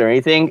science or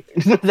anything.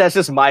 That's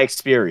just my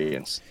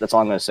experience. That's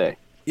all I'm going to say.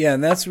 Yeah,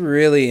 and that's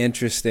really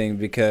interesting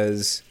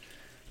because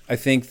I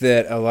think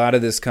that a lot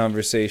of this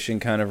conversation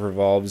kind of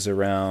revolves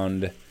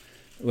around,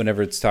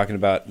 whenever it's talking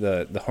about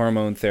the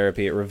hormone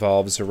therapy, it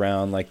revolves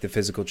around like the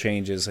physical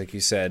changes, like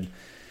you said.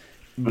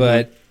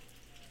 But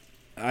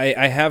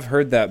I have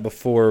heard that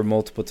before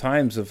multiple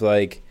times of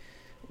like,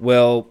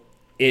 well,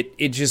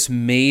 it just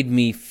made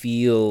me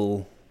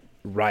feel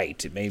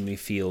right. It made me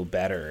feel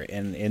better,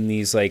 and in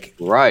these like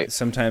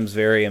sometimes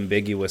very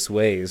ambiguous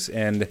ways.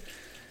 And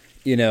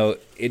you know,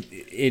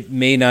 it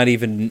may not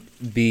even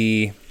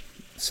be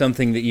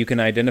something that you can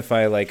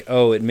identify like,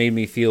 oh, it made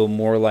me feel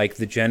more like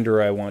the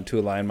gender I want to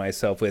align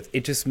myself with.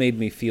 It just made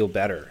me feel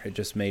better. It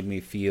just made me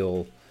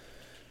feel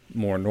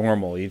more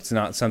normal. It's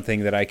not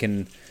something that I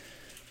can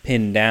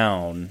pin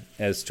down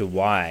as to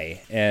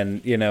why.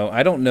 And, you know,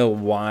 I don't know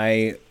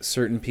why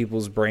certain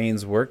people's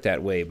brains work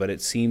that way, but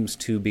it seems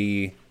to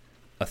be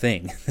a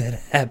thing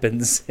that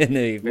happens in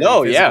a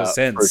very physical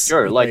sense. For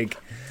sure. Like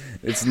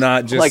it's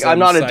not just like I'm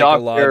not a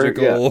doctor,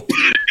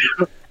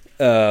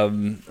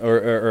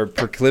 or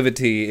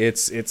proclivity.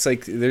 It's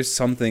like there's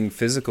something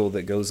physical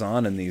that goes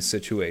on in these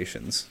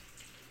situations.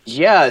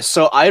 Yeah,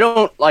 so I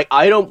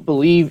don't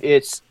believe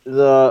it's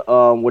the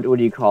what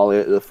do you call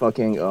it? The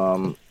fucking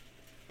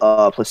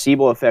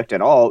placebo effect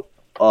at all.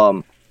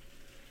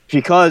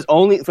 Because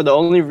for the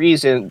only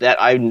reason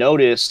that I've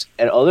noticed,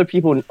 and other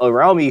people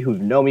around me who've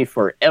known me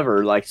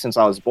forever, like since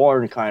I was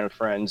born, kind of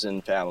friends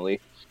and family,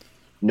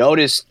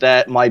 noticed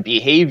that my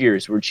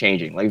behaviors were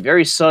changing, like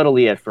very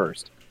subtly at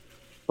first.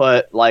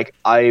 But like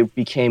I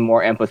became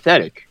more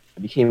empathetic. I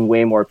became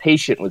way more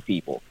patient with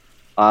people.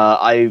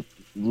 I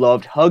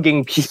loved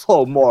hugging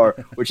people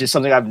more, which is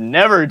something I've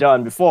never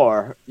done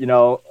before. You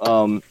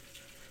know,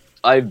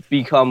 I've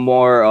become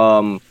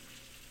more,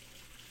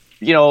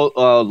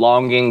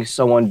 longing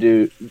someone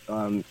to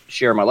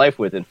share my life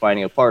with and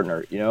finding a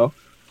partner. You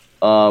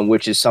know,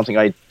 which is something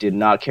I did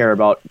not care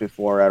about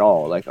before at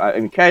all. Like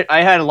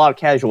I had a lot of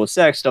casual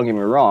sex. Don't get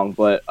me wrong,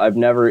 but I've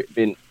never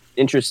been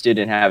interested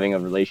in having a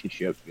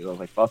relationship because I was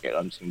like, fuck it,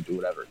 I'm just gonna do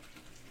whatever.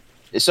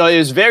 So it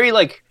was very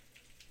like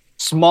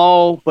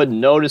small but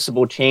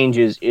noticeable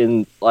changes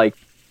in like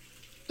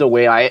the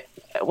way I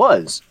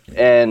was,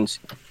 and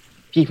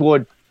people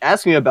would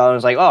ask me about it. I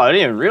was like, oh, I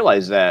didn't even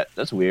realize that.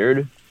 That's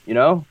weird, you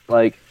know?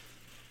 Like,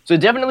 so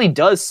it definitely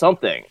does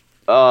something.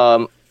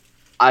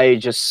 I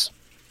just,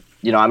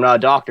 you know, I'm not a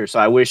doctor, so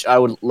I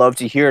would love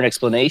to hear an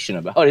explanation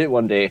about it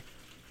one day.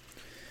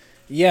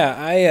 Yeah,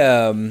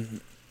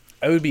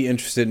 I would be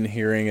interested in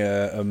hearing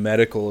a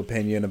medical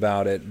opinion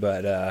about it,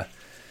 but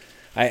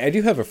I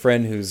do have a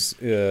friend who's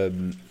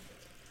I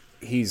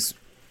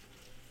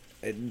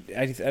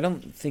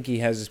don't think he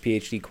has his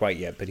PhD quite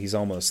yet, but he's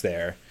almost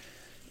there,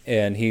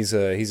 and he's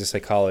a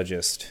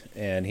psychologist,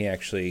 and he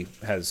actually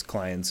has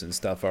clients and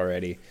stuff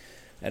already,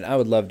 and I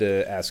would love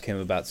to ask him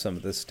about some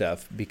of this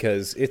stuff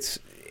because it's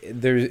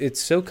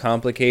so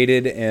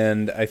complicated,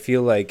 and I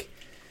feel like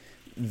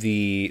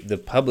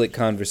the public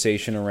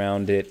conversation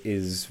around it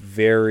is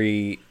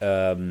very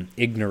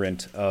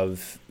ignorant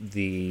of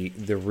the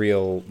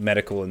real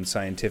medical and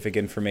scientific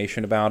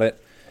information about it,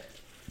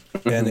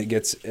 and it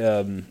gets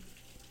one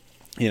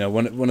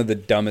of the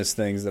dumbest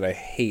things that I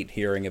hate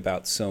hearing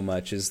about so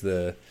much is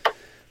the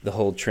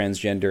whole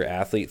transgender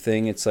athlete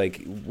thing. It's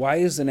like, why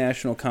is the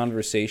national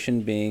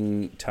conversation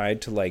being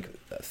tied to like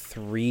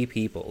 3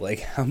 people? Like,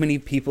 how many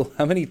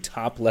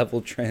top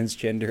level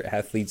transgender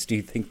athletes do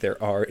you think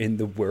there are in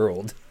the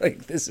world?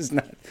 Like, this is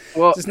not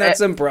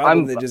some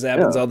problem that just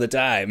happens all the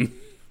time.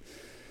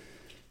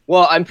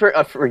 Well,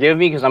 forgive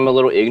me because I'm a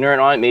little ignorant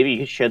on it. Maybe you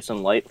could shed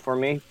some light for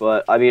me.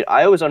 But I mean,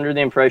 I was under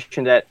the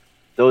impression that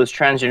those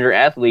transgender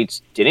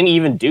athletes didn't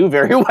even do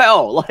very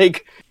well.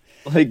 Like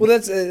well,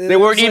 that's they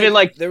weren't even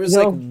like there was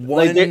one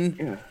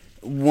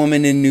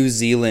woman in New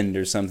Zealand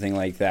or something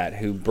like that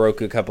who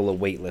broke a couple of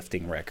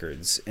weightlifting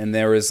records, and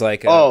there was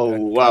like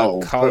a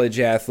college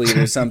athlete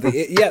or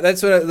something.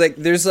 That's what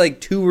there's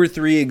like 2 or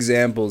 3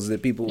 examples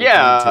that people point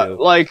to.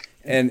 Like,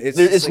 and it's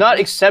like, not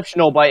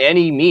exceptional by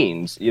any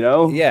means, you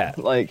know. Yeah,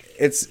 like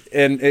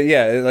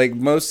like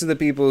most of the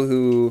people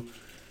who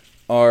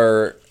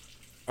are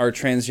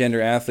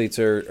transgender athletes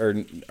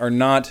are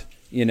not,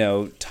 you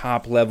know,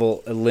 top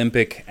level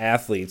Olympic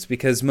athletes,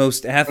 because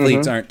most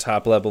athletes aren't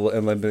top level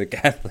Olympic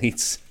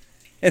athletes.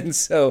 And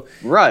so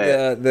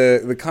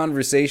the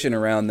conversation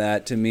around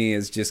that to me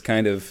is just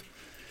kind of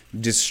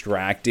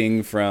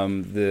distracting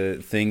from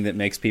the thing that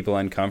makes people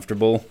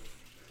uncomfortable.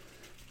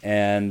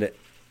 And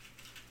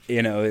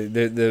you know,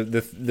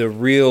 the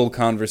real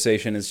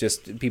conversation is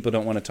just people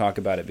don't want to talk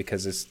about it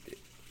because it's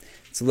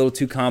a little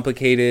too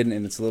complicated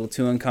and it's a little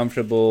too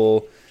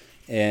uncomfortable,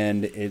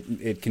 and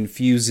it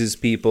confuses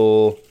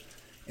people,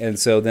 and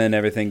so then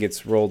everything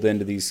gets rolled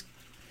into these,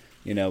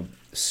 you know,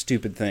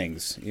 stupid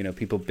things. You know,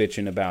 people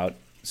bitching about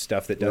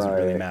stuff that doesn't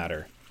really Right.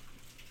 matter.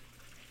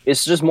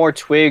 It's just more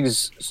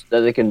twigs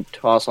that they can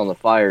toss on the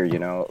fire, you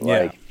know.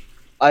 Yeah.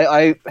 Like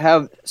I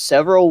have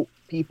several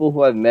people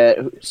who I've met,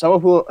 some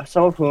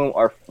of whom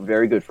are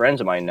very good friends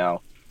of mine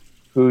now,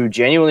 who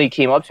genuinely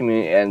came up to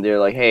me and they're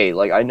like, "Hey,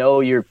 like I know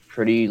you're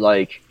pretty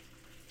like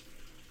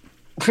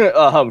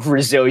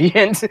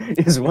resilient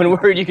is one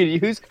word you could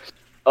use.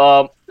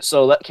 Can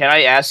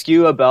I ask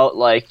you about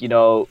like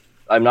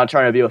I'm not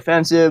trying to be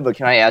offensive, but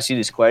can I ask you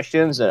these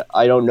questions?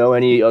 I don't know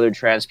any other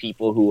trans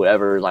people who would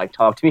ever like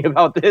talk to me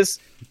about this.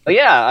 Like,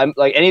 yeah, I'm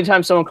like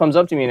anytime someone comes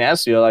up to me and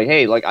asks me, like,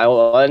 hey, like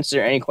I'll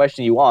answer any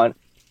question you want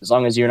as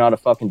long as you're not a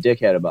fucking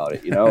dickhead about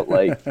it, you know,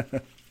 like,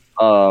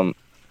 um.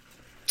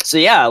 So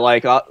yeah,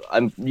 like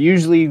I'm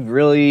usually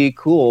really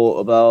cool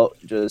about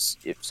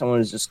just if someone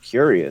is just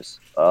curious.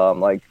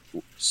 Like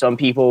some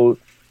people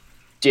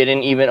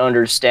didn't even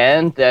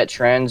understand that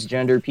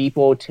transgender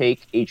people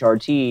take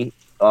HRT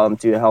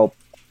to help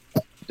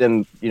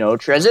them,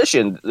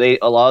 transition.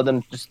 A lot of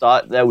them just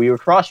thought that we were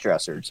cross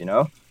dressers, you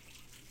know.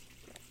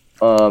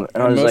 And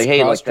I was most like,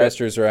 hey, like that,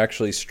 cross-dressers are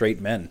actually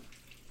straight men.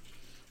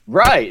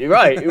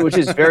 right, which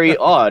is very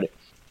odd.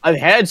 I've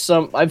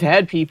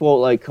had people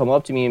like come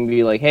up to me and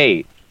be like,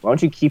 hey, why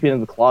don't you keep it in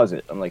the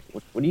closet? I'm like,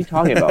 what are you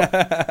talking about?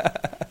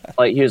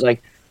 Like he was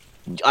like,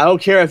 I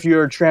don't care if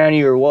you're a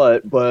tranny or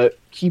what, but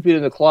keep it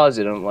in the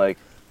closet. I'm like,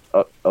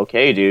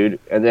 okay, dude.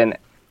 And then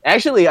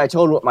actually, I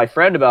told my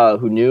friend about it,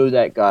 who knew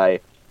that guy,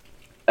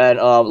 and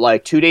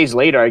like 2 days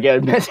later, I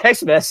get a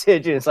text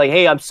message, and it's like,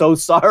 hey, I'm so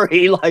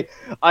sorry. Like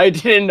I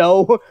didn't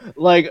know.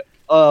 Like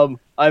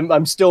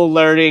I'm still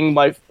learning.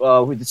 My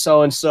with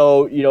so and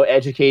so,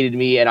 educated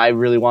me, and I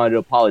really wanted to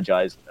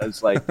apologize. I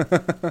was like,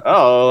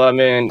 oh, I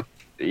mean,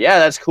 yeah,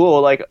 that's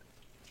cool. Like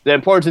the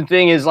important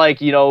thing is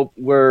like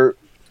we're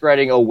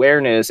spreading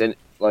awareness and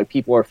like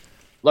people are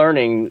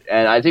learning,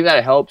 and I think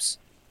that helps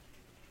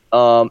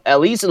at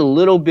least a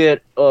little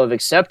bit of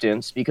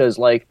acceptance, because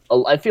like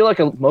I feel like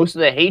most of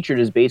the hatred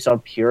is based on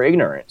pure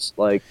ignorance.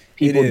 Like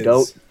people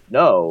don't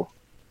know,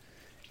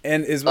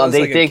 and as well as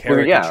they like think a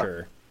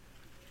caricature.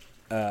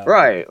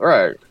 Right.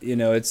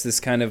 It's this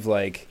kind of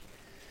like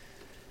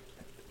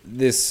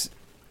this.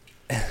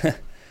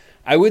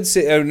 I would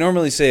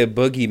normally say a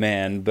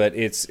boogeyman, but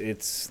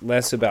it's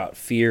less about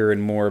fear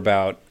and more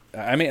about.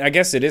 I mean, I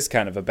guess it is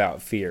kind of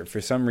about fear. For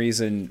some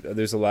reason,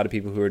 there's a lot of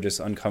people who are just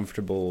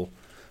uncomfortable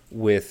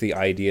with the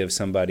idea of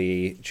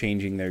somebody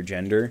changing their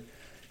gender,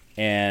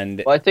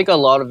 and well, I think a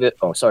lot of it.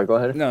 Oh, sorry. Go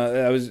ahead. No,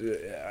 I was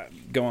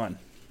go on.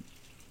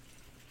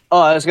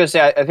 Oh, I was gonna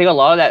say, I think a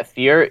lot of that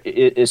fear,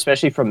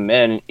 especially from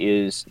men,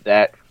 is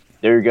that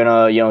they're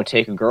gonna,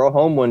 take a girl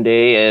home one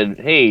day and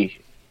hey,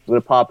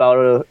 gonna pop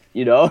out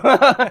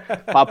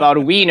pop out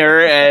a wiener,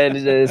 and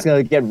it's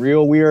gonna get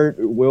real weird,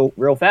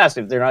 real fast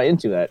if they're not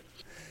into that.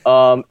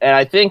 And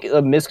I think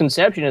a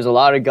misconception is a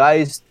lot of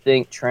guys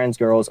think trans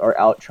girls are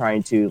out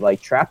trying to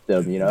like trap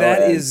them.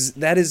 That is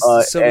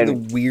some of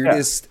the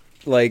weirdest. Yeah.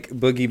 Like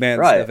boogeyman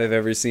stuff I've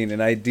ever seen,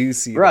 and I do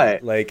see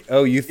that. Like,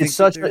 oh, you think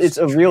it's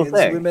a real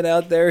thing? Women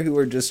out there who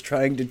are just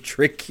trying to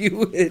trick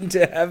you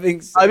into having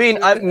sex. I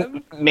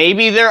mean,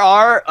 maybe there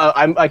are.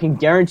 I can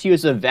guarantee you,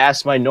 it's a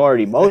vast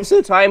minority. Most of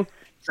the time,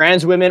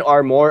 trans women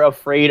are more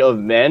afraid of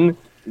men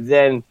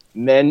than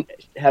men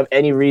have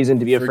any reason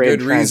to be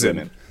afraid of trans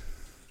women.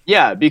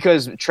 Yeah,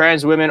 because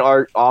trans women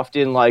are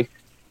often like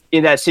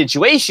in that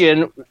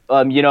situation.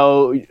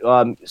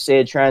 Say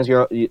a trans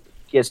girl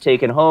gets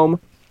taken home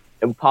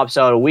and pops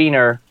out a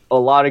wiener, a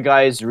lot of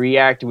guys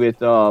react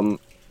with I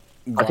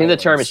think the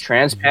term is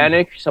trans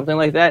panic, something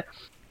like that,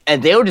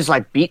 and they would just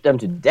like beat them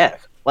to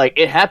death. Like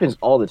it happens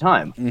all the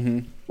time.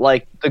 Mm-hmm.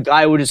 Like the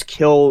guy would just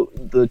kill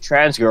the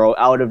trans girl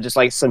out of just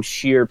like some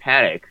sheer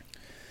panic.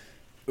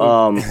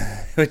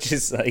 Which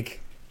is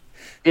like,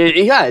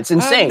 it's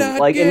insane.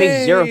 Like gay. It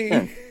makes zero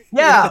sense.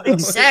 Yeah,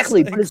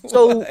 exactly. But it's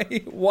so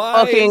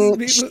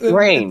fucking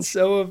strange.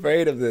 So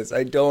afraid of this,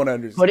 I don't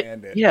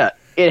understand it. Yeah,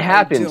 it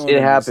happens.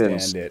 It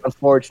happens.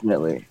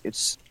 Unfortunately,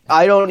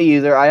 I don't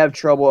either. I have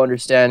trouble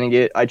understanding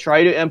it. I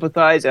try to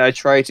empathize, and I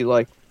try to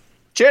like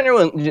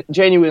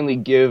genuinely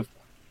give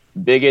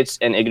bigots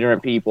and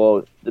ignorant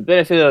people the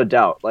benefit of the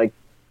doubt. Like,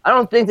 I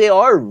don't think they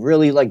are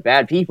really like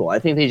bad people. I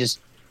think they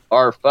just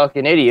are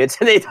fucking idiots,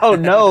 and they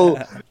don't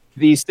know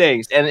these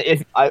things. And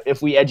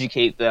if we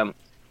educate them,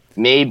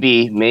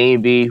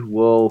 maybe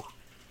we'll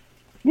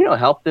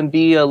help them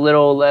be a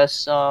little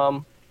less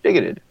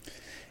bigoted.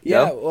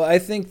 Yeah, well, I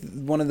think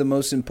one of the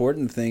most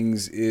important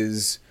things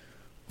is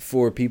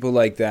for people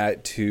like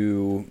that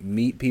to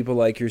meet people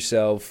like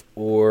yourself,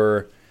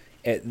 or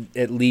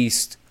at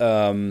least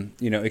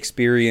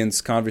experience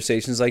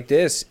conversations like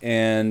this,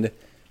 and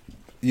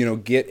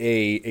get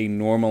a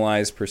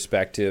normalized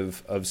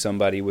perspective of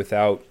somebody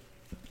without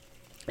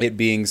it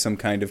being some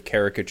kind of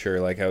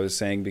caricature, like I was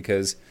saying,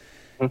 because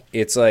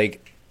it's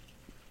like,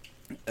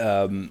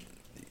 I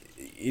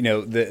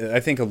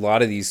think a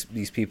lot of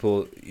these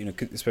people,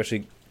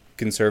 especially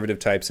conservative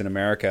types in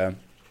America,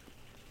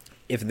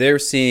 if they're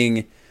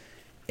seeing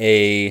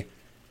a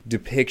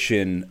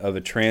depiction of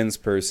a trans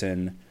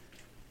person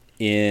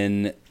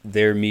in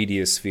their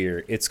media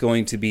sphere. It's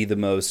going to be the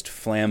most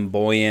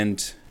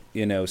flamboyant,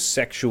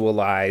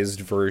 sexualized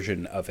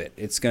version of it.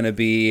 It's going to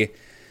be,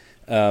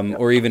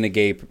 or even a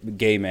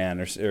gay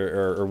man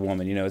or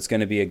woman. It's going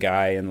to be a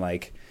guy in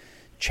like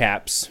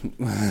chaps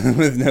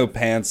with no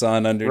pants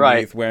on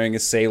underneath, wearing a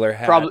sailor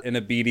hat and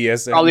a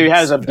BDSM. Probably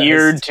has a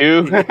beard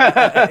too.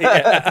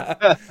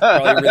 Yeah.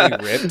 Probably really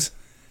ripped,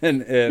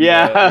 and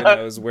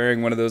is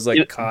wearing one of those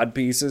like cod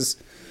pieces.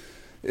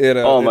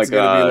 Oh my it's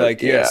gonna God! be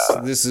like, yes,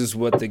 this is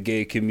what the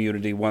gay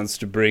community wants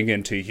to bring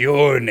into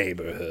your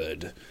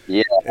neighborhood.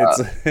 Yeah,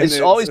 it's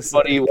always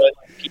funny when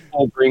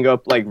people bring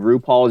up like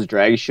RuPaul's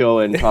drag show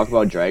and talk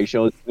about drag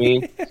shows to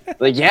me.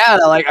 Like, yeah,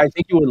 like I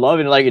think you would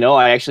love it. Like,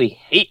 I actually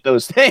hate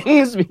those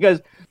things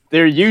because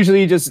they're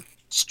usually just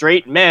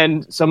straight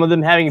men. Some of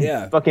them having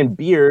fucking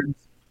beards,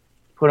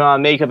 put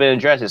on makeup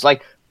and dresses.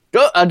 Like,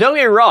 don't get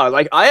me wrong.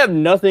 Like, I have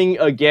nothing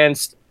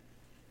against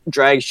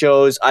drag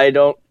shows. I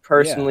don't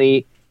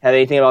personally have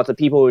anything about the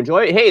people who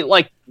enjoy it. Hey,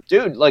 like,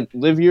 dude, like,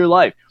 live your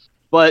life.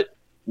 But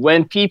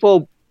when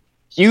people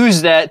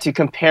use that to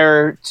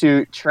compare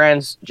to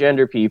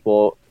transgender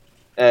people,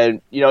 and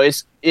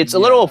it's a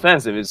little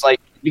offensive. It's like,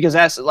 because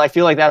I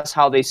feel like that's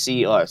how they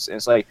see us. And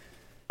it's like,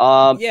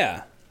 guy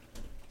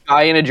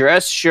in a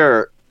dress,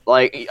 sure.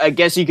 Like, I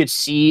guess I could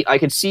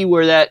see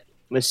where that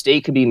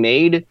mistake could be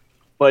made,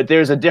 but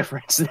there's a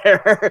difference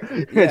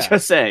there.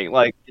 Just saying,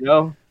 like,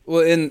 Well,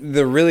 and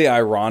the really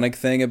ironic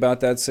thing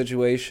about that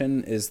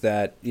situation is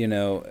that,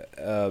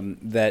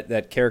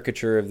 that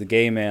caricature of the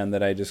gay man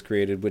that I just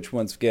created, which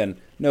once again,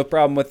 no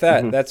problem with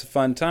that. Mm-hmm. That's a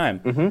fun time.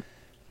 Mm-hmm.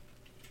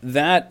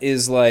 That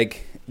is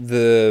like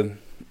the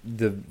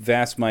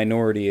vast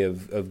minority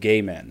of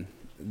gay men.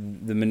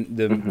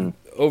 The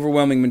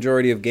overwhelming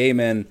majority of gay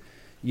men,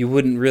 you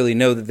wouldn't really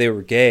know that they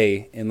were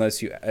gay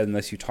unless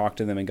you talked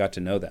to them and got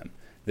to know them.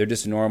 They're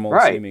just normal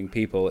seeming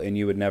people, and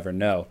you would never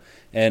know.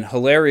 And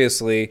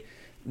hilariously,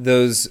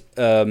 those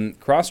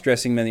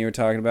cross-dressing men that you were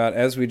talking about,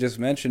 as we just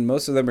mentioned,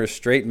 most of them are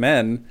straight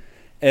men,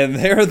 and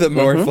they're the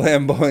more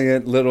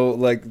flamboyant little,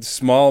 like,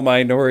 small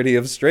minority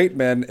of straight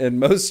men, and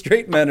most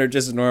straight men are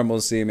just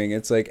normal seeming.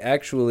 It's like,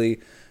 actually,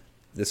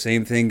 the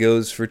same thing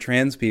goes for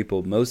trans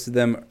people. Most of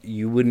them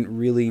you wouldn't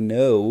really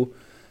know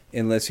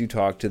unless you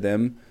talk to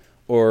them,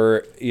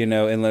 or,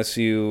 unless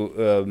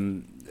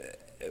you,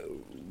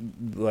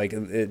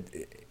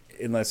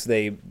 unless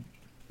they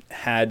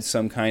had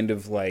some kind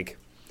of, like,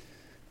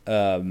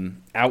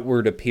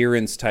 outward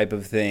appearance type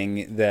of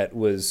thing that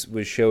was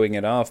showing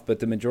it off, but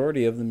the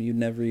majority of them you'd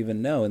never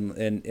even know,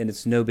 and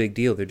it's no big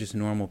deal. They're just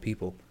normal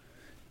people,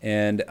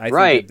 and I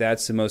think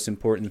that's the most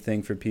important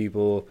thing for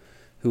people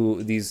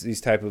who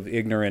these type of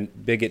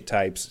ignorant bigot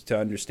types to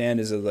understand,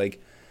 is that, like,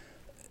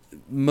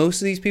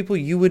 most of these people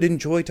you would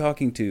enjoy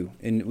talking to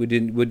and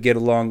would get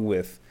along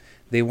with.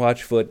 They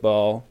watch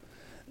football,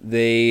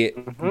 they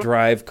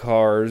drive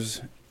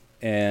cars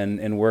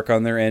and work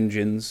on their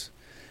engines.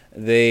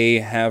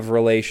 They have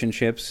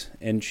relationships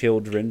and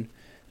children.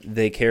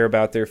 They care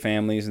about their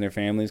families, and their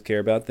families care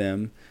about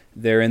them.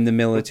 They're in the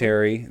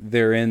military.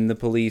 They're in the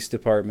police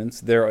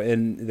departments.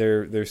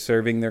 They're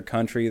serving their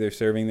country. They're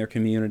serving their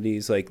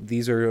communities. Like,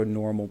 these are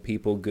normal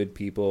people, good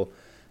people,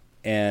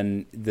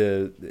 and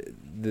the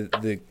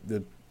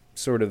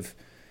sort of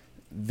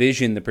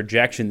vision, the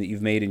projection that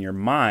you've made in your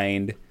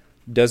mind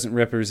doesn't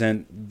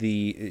represent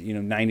the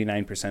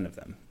 99% of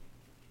them.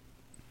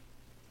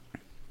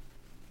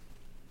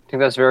 I think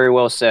that's very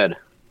well said.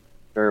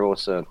 Very well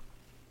said.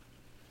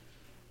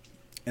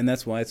 And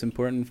that's why it's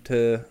important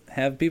to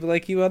have people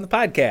like you on the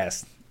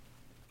podcast,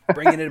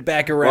 bringing it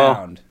back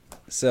around.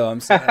 So I'm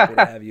so happy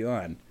to have you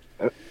on.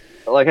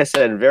 Like I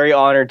said, very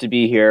honored to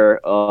be here.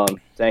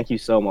 Thank you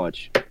so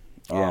much.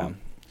 So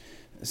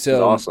it's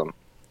awesome.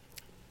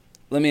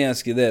 Let me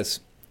ask you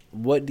this.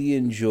 What do you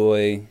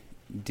enjoy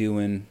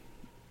doing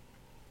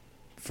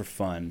for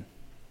fun?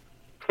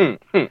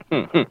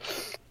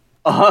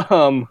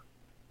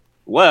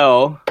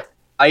 Well,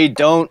 I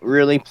don't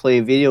really play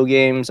video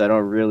games. I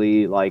don't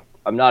really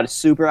I'm not a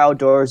super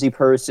outdoorsy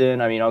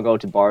person. I mean, I'll go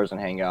to bars and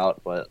hang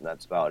out, but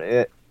that's about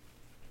it.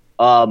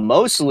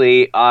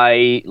 Mostly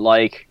I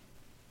like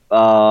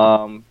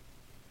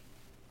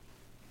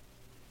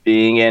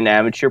being an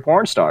amateur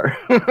porn star.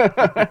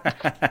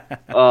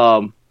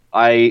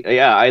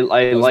 I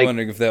like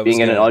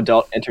being an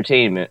adult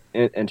entertainer.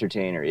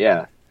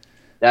 Yeah,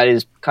 that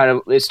is kind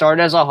of, it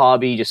started as a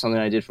hobby, just something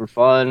I did for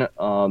fun.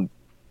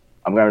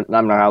 I'm not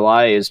gonna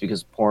lie, is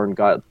because porn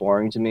got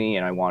boring to me,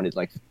 and I wanted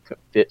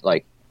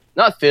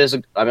not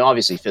physical. I mean,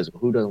 obviously physical.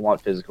 Who doesn't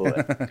want physical?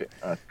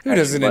 Who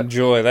doesn't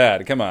enjoy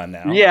that? Come on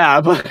now. Yeah,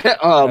 but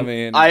I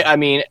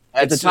mean,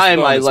 at the time,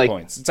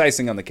 points. It's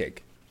icing on the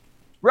cake.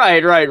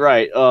 Right.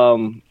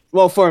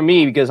 Well, for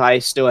me, because I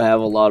still have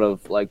a lot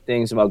of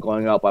things about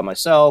going out by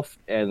myself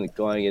and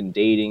going and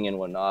dating and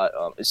whatnot.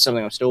 It's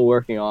something I'm still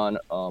working on.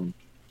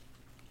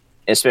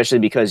 Especially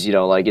because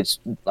it's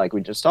like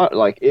we just talked.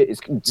 It's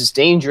just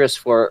dangerous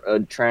for a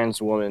trans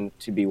woman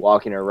to be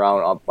walking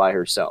around by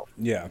herself.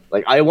 Yeah.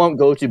 I won't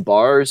go to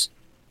bars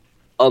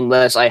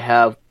unless I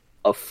have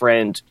a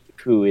friend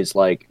who is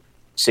like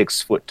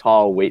 6 foot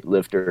tall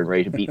weightlifter and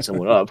ready to beat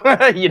someone up.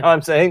 You know what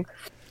I'm saying?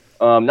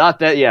 Not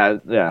that, yeah.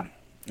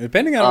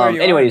 Depending on where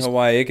you anyways, are in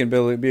Hawaii, it can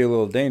be a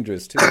little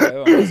dangerous too. I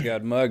almost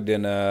got mugged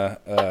in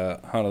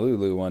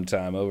Honolulu one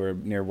time over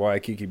near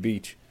Waikiki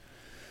Beach.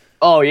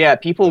 Oh yeah,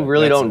 people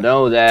really don't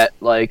know that.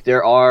 Like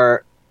there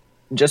are,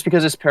 just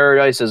because it's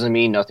paradise doesn't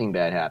mean nothing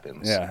bad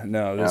happens. Yeah,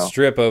 no, the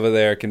strip over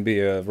there can be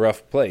a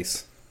rough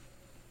place.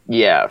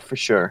 Yeah, for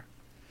sure.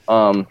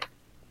 What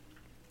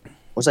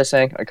was I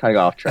saying? I kind of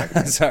got off track.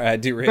 Sorry, I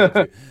derailed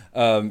you.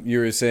 You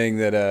were saying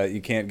that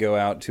you can't go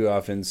out too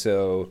often,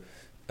 so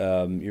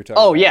you're talking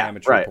about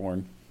amateur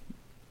porn.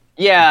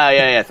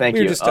 Yeah. Thank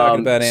you. We were just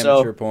talking about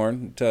amateur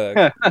porn.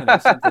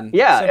 Something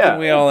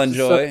we all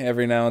enjoy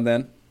every now and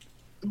then.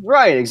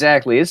 Right,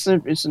 exactly. It's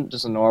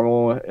just a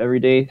normal,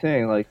 everyday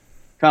thing. Like,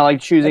 kind of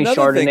like choosing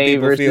Another Chardonnay thing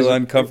people versus... feel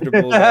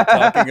uncomfortable about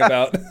talking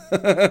about.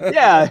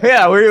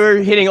 yeah,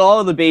 we're hitting all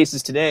of the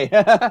bases today.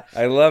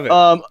 I love it.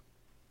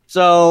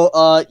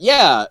 I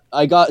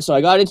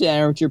got into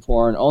amateur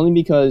porn only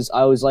because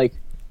I was like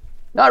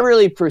not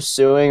really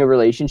pursuing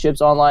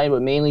relationships online,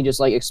 but mainly just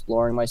like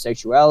exploring my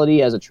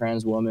sexuality as a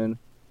trans woman,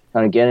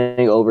 kind of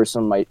getting over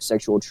some of my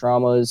sexual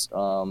traumas,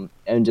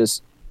 and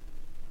just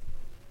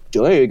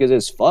doing it because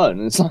it's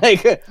fun. It's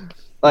like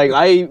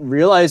I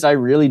realized I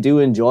really do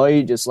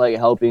enjoy just like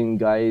helping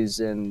guys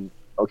and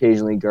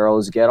occasionally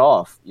girls get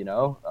off, you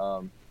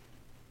know,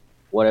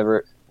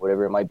 whatever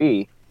it might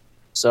be.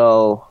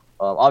 So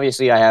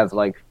obviously I have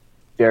like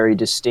very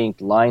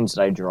distinct lines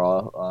that I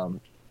draw,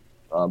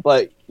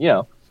 but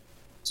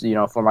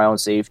for my own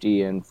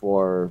safety and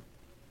for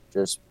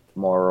just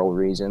moral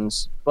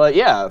reasons. But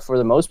yeah, for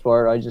the most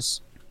part, I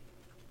just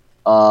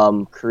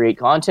create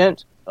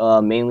content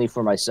mainly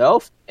for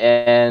myself,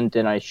 and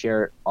then I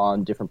share it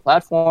on different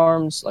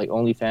platforms like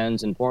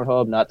OnlyFans and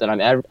Pornhub. Not that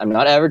I'm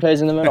not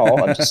advertising them at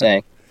all. I'm just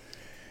saying.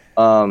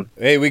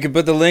 Hey, we can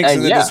put the links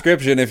in the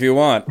description if you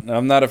want.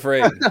 I'm not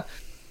afraid.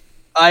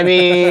 I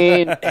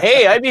mean,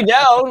 hey, I'd be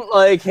down.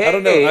 Like, hey, I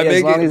don't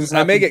know.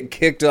 I may get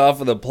kicked off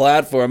of the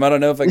platform. I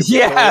don't know if I can.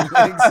 Yeah, put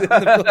the links in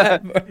the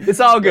platform. It's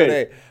all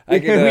good.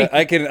 But, hey,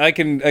 I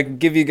can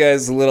give you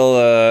guys a little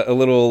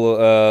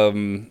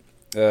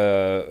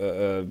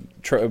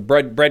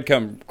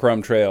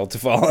breadcrumb trail to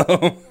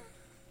follow.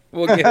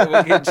 we'll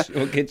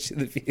get you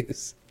the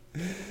views.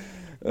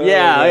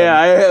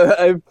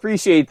 I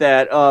appreciate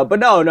that. But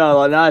no,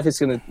 not if it's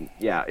gonna.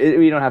 Yeah,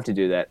 we don't have to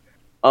do that.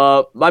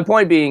 My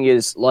point being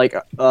is like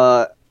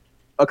a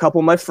couple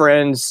of my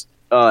friends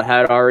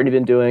had already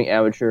been doing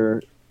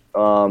amateur,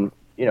 porn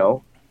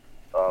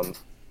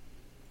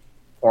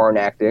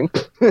acting,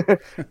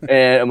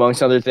 and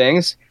amongst other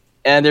things.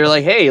 And they're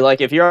like, hey,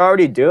 like if you're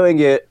already doing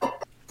it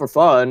for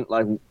fun,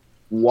 like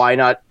why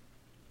not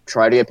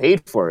try to get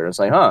paid for it? It's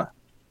like, I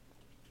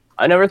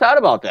never thought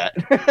about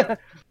that.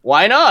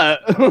 Why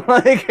not?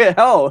 Like,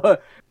 hell,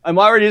 I'm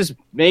already just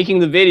making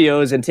the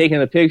videos and taking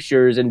the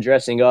pictures and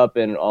dressing up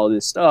and all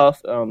this stuff.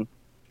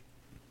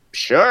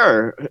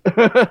 Sure.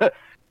 So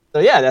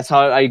yeah, that's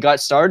how I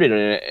got started in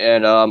it,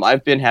 and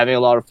I've been having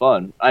a lot of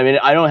fun. I mean,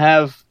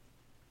 I'm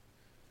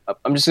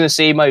just gonna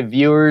say my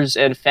viewers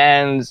and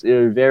fans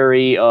are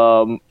very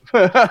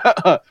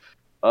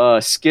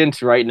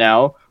skint right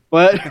now,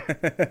 but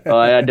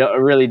I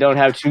don't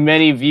have too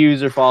many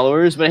views or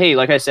followers. But hey,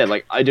 like I said,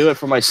 like I do it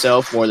for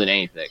myself more than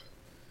anything.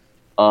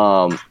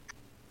 So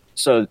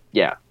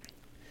yeah.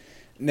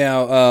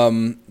 Now,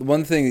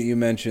 one thing that you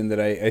mentioned that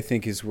I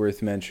think is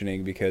worth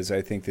mentioning, because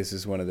I think this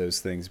is one of those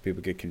things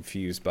people get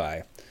confused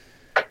by,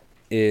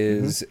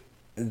 is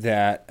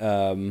that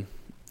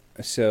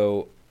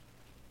so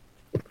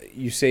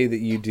you say that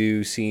you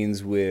do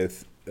scenes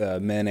with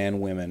men and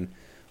women.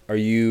 Do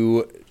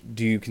you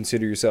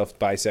consider yourself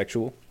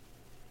bisexual?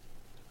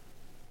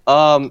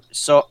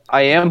 So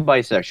I am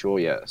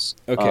bisexual, yes.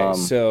 Okay,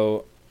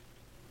 so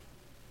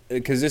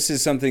because this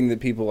is something that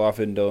people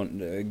often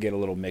don't get a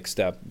little mixed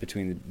up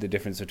between the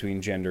difference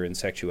between gender and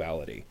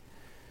sexuality.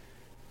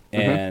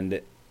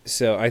 And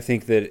so I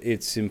think that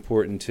it's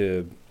important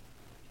to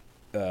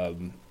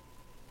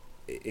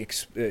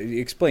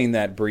explain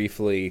that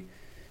briefly,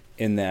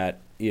 in that,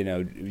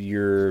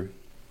 you're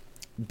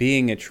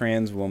being a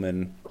trans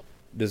woman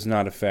does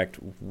not affect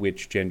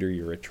which gender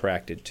you're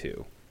attracted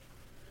to.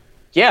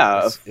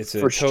 Yeah, it's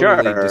a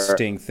totally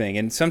distinct thing.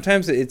 And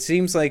sometimes it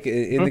seems like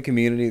in the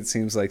community, it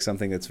seems like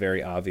something that's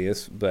very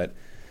obvious, but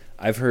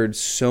I've heard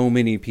so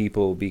many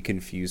people be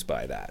confused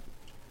by that.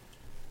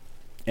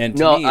 And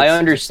to me, I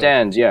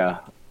understand.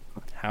 Yeah.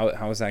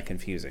 How is that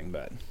confusing?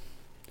 But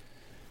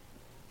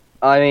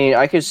I mean,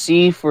 I could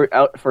see for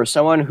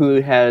someone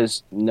who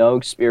has no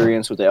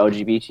experience with the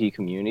LGBT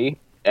community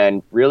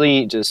and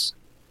really just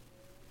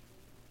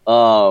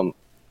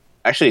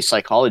actually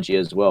psychology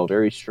as well,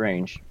 very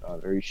strange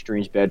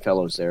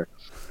bedfellows there.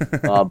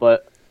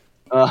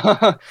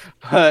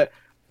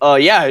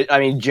 Yeah, I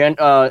mean,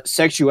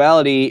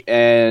 sexuality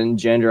and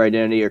gender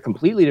identity are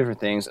completely different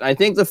things. And I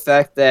think the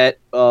fact that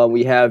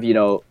we have,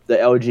 the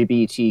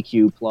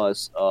LGBTQ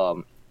plus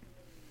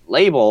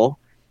label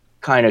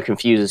kind of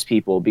confuses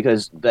people,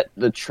 because that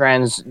the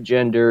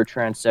transgender,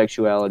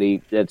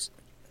 transsexuality, that's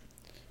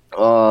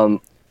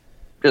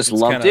just It's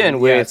lumped kinda, in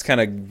with, it's kind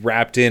of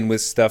wrapped in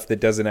with stuff that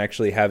doesn't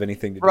actually have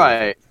anything to do with it.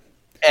 right.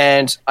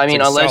 And I mean,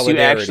 like a unless you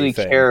solidarity actually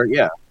thing. care,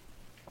 yeah,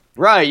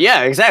 right,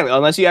 yeah, exactly.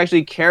 Unless you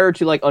actually care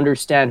to like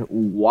understand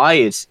why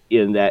it's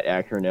in that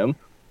acronym,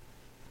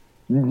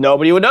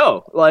 nobody would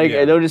know. Like,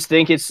 Yeah. they'll just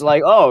think it's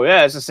like, oh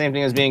yeah, it's the same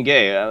thing as being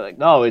gay. I'm like,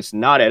 no, it's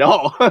not at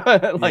all.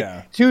 Like,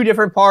 Yeah. two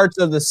different parts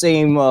of the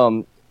same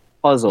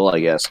puzzle, I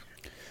guess.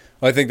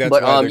 Well, I think that's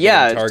But why they're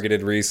yeah, getting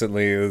targeted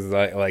recently. Is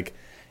like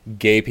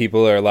gay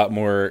people are a lot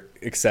more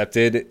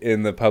accepted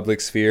in the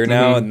public sphere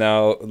now, and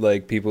now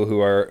like people who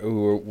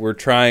were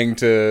trying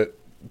to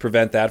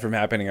prevent that from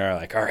happening are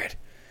like, all right,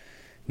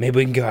 maybe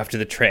we can go after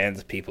the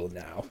trans people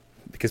now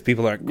because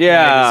people aren't quite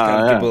as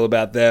comfortable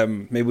about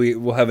them. Maybe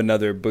we'll have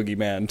another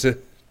boogeyman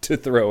to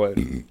throw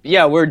in.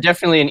 yeah, we're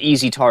definitely an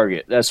easy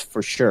target. That's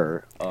for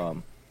sure.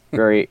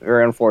 Very,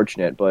 very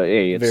unfortunate, but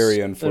hey, it's Very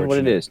what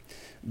unfortunate. it is.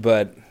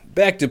 But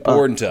back to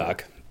porn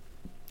talk.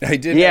 I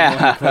did Yeah. have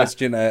one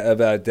question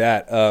about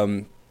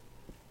that.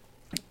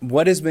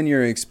 What has been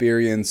your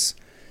experience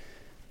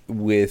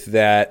with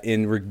that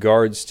in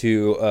regards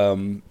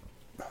to?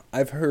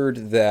 I've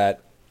heard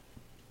that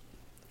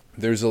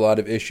there's a lot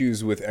of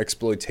issues with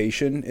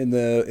exploitation in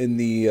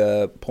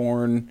the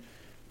porn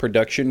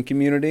production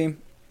community.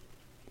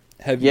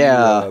 Have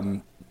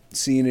you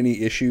seen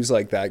any issues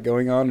like that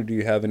going on, or do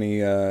you have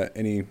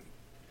any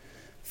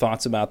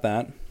thoughts about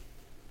that?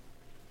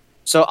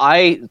 So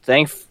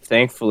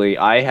thankfully,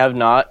 I have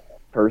not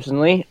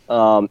personally,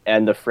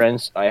 and the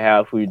friends I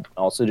have who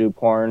also do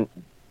porn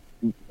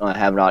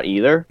have not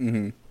either.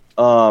 And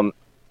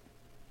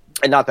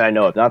not that I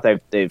know of, not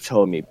that they've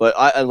told me,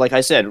 but like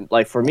I said,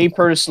 like for me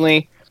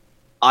personally,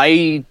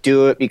 I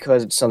do it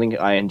because it's something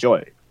I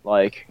enjoy.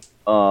 Like,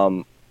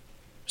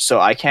 so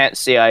I can't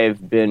say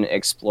I've been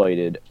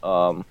exploited.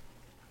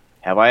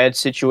 Have I had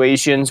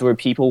situations where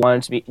people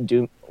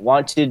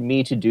wanted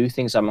me to do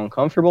things I'm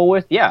uncomfortable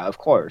with? Yeah, of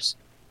course.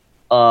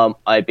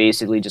 I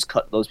basically just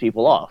cut those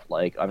people off.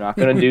 Like, I'm not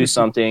gonna do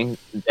something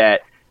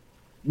that,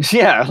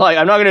 yeah, like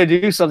I'm not gonna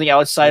do something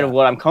outside of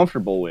what I'm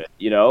comfortable with.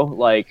 You know,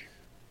 like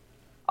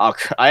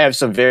I have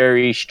some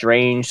very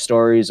strange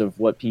stories of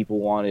what people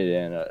wanted,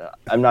 and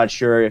I'm not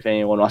sure if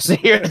anyone wants to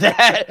hear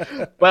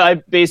that. But I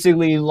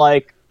basically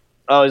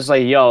I was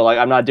like, yo, like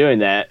I'm not doing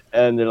that,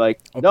 and they're like,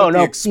 I'll no, put the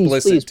no,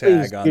 explicit please,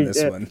 tag on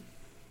this one.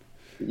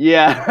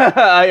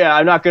 Yeah, yeah,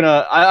 I'm not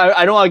gonna.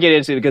 I don't want to get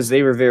into it because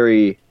they were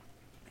very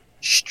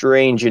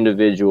strange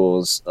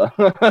individuals.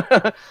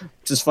 It's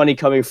just funny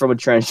coming from a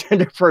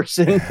transgender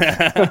person.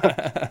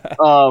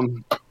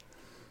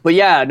 But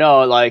yeah,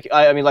 no, like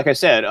I mean, like I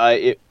said,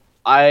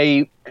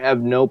 I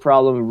have no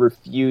problem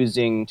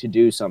refusing to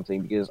do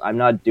something because I'm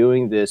not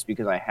doing this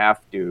because I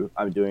have to.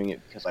 I'm doing it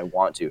because I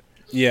want to.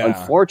 Yeah.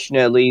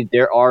 Unfortunately,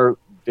 there are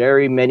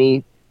very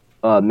many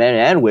men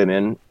and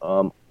women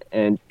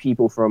and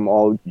people from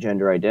all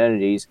gender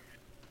identities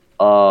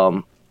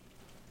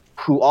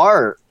who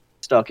are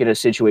stuck in a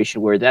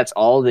situation where that's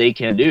all they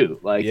can do.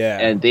 Like,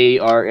 and they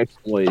are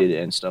exploited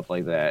and stuff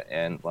like that.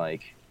 And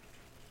like,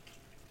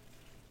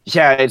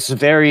 yeah, it's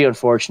very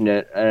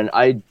unfortunate. And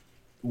I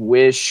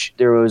wish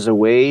there was a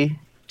way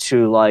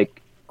to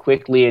like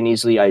quickly and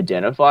easily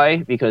identify,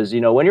 because you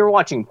know when you're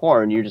watching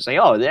porn you're just like,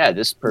 oh yeah,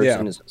 this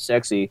person is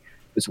sexy,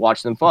 just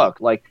watch them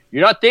fuck. Like,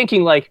 you're not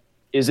thinking like,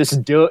 is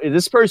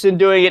this person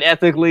doing it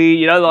ethically,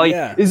 you know, like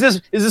is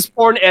this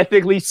porn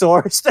ethically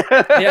sourced?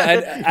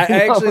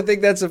 I actually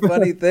think that's a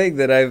funny thing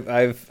that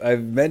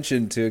I've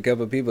mentioned to a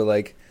couple of people.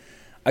 Like,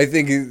 I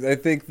think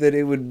that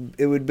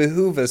it would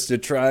behoove us to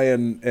try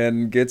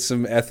and get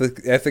some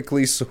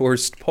ethically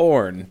sourced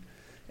porn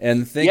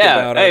and think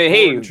about our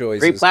porn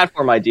choices. Great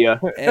platform idea.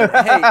 And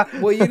hey,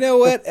 well, you know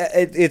what?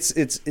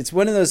 It's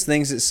one of those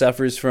things that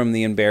suffers from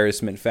the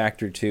embarrassment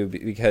factor too,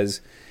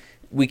 because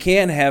we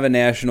can't have a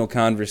national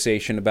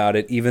conversation about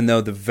it, even though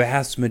the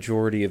vast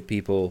majority of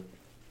people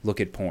look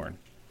at porn.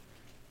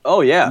 Oh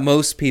yeah,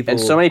 most people, and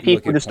so many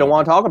people just don't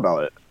want to talk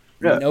about it.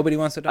 Yeah. Nobody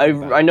wants to talk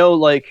about it. I know,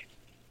 like,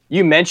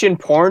 you mentioned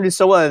porn to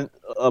someone,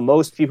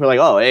 most people are like,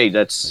 "Oh, hey,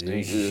 this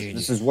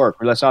is work.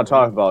 Let's not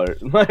talk about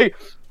it." Like,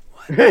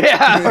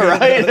 yeah,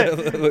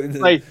 right.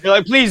 Like, you're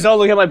like, please don't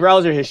look at my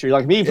browser history.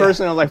 Like, me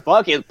personally, I'm like,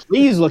 fuck it,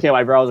 please look at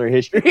my browser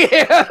history.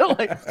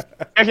 Like,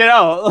 check it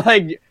out.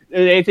 Like,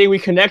 anything we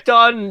connect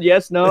on?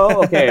 Yes,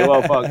 no, okay,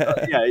 well, fuck,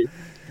 yeah.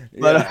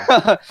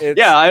 But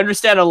yeah, I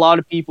understand a lot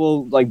of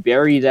people like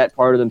bury that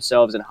part of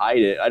themselves and hide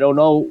it. I don't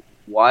know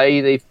why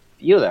they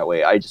feel that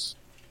way.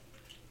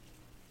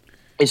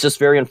 It's just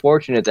very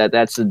unfortunate that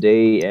that's the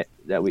day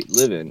that we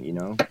live in, you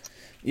know?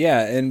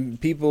 Yeah, and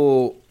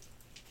people,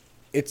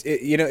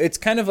 it's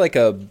kind of like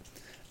a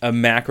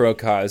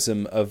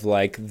macrocosm of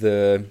like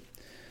the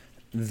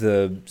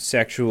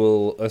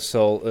sexual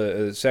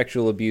assault,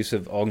 sexual abuse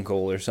of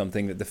uncle or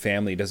something that the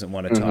family doesn't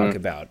want to talk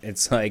about.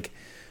 It's like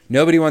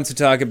nobody wants to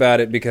talk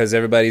about it because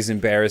everybody's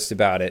embarrassed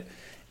about it,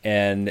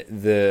 and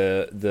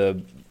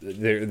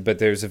but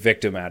there's a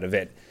victim out of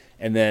it.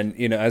 And then,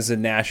 you know, as a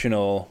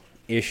national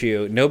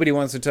issue. Nobody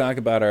wants to talk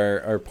about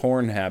our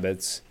porn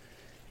habits,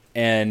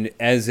 and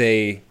as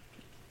a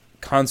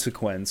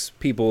consequence,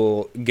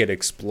 people get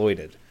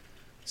exploited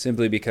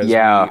simply because we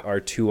are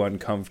too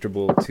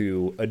uncomfortable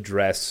to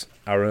address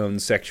our own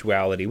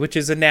sexuality, which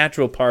is a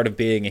natural part of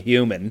being a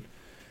human.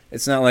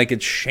 It's not like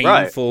it's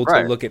shameful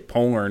to look at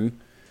porn.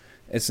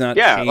 It's not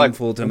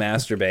shameful to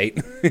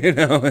masturbate. You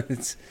know,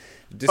 it's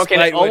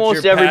despite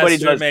what your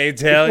pastor may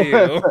tell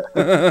you.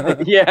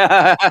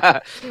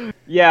 Yeah.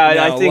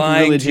 Now, I think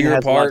lying to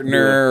your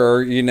partner,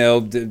 or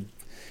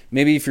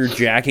maybe if you're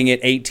jacking it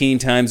 18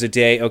 times a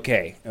day,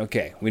 okay.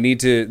 We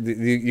need to.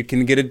 You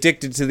can get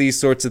addicted to these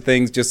sorts of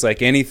things, just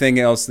like anything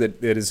else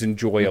that is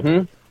enjoyable.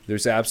 Mm-hmm.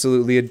 There's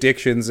absolutely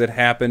addictions that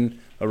happen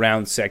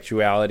around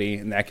sexuality,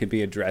 and that can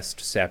be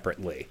addressed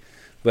separately.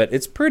 But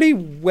it's pretty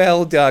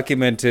well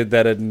documented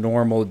that a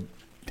normal,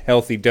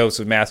 healthy dose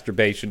of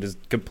masturbation is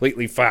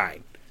completely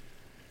fine.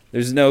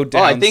 There's no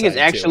downside. I think it's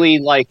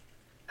actually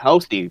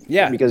healthy.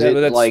 Yeah, because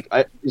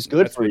it's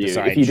good for you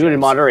if you do it in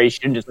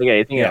moderation, just like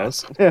anything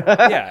else.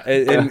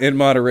 In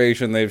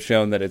moderation, they've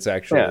shown that it's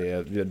actually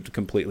a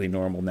completely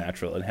normal,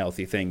 natural, and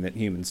healthy thing that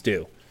humans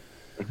do.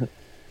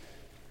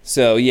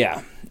 So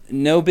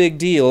no big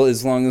deal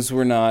as long as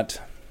we're not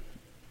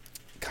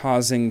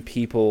causing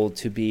people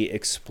to be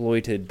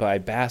exploited by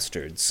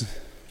bastards.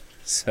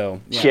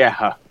 So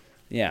yeah.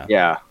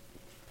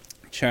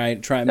 Try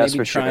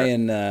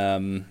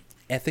and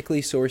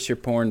ethically source your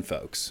porn,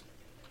 folks.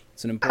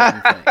 It's an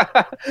important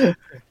thing.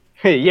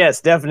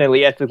 Yes,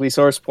 definitely ethically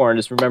sourced porn.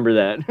 Just remember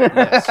that.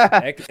 Yes.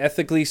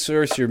 Ethically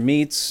source your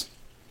meats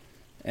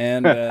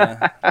and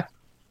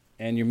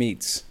your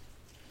meats.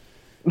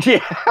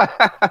 Yeah.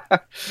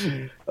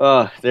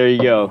 Oh, there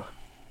you go.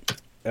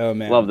 Oh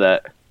man, love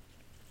that.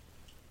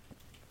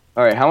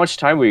 All right, how much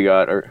time we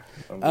got?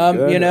 I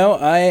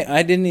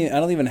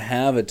don't even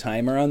have a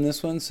timer on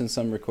this one since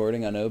I'm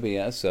recording on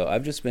OBS, so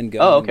I've just been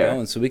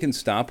going, so we can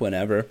stop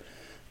whenever.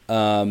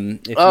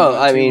 If you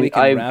want to, we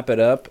can wrap it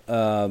up.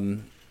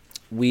 I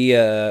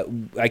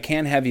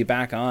can have you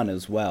back on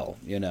as well.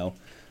 I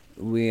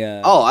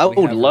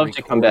would love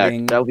to come back.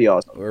 That would be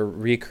awesome. Or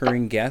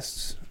recurring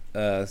guests.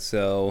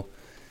 So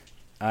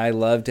I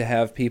love to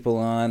have people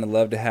on. I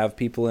love to have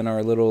people in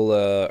our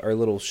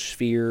little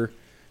sphere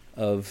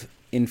of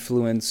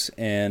influence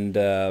and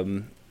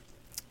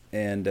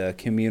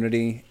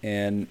community.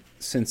 And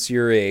since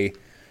you're a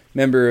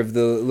member of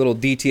the little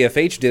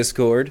DTFH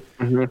Discord,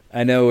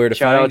 I know where to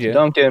find you.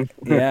 Shout out to Duncan.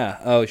 Yeah.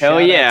 Oh,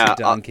 shout out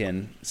to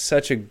Duncan.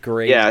 Such a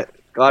great. Yeah.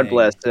 God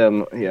bless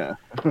him. Yeah.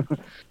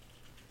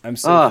 I'm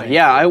so.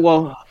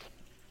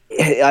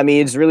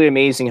 It's really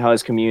amazing how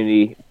his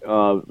community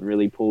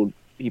really pulled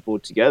people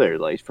together,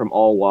 from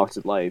all walks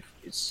of life.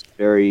 It's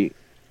very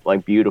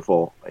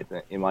beautiful. I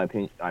think, in my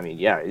opinion.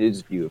 It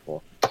is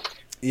beautiful.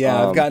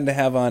 Yeah, I've gotten to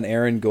have on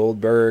Aaron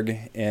Goldberg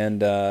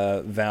and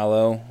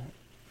Valo.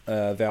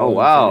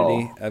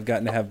 Infinity. I've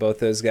gotten to have both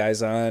those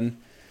guys on.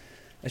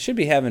 I should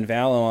be having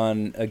Valo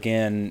on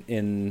again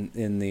in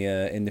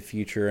the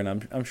future, and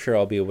I'm sure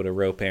I'll be able to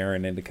rope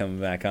Aaron into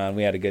coming back on.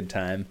 We had a good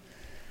time.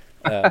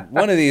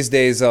 One of these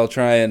days, I'll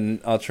try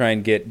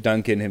and get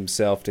Duncan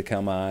himself to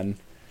come on.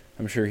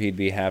 I'm sure he'd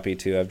be happy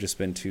to. I've just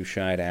been too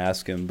shy to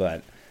ask him,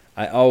 but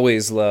I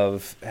always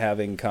love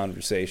having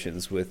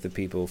conversations with the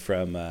people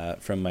from my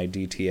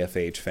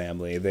DTFH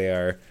family. They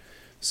are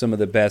some of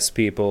the best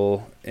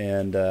people,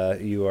 and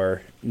you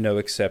are no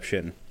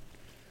exception.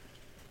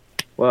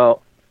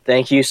 Well,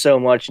 thank you so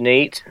much,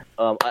 Nate.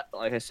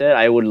 Like I said,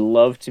 I would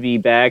love to be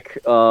back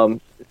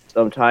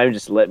sometime.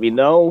 Just let me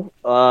know,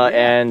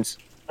 and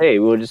hey,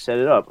 we'll just set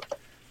it up.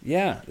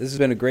 Yeah, this has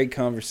been a great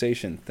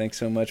conversation. Thanks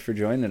so much for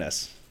joining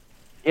us.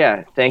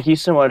 Yeah, thank you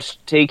so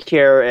much. Take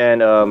care,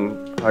 and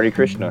Hare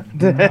Krishna.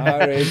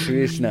 Hare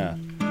Krishna.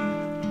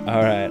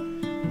 All right.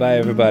 Bye,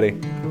 everybody.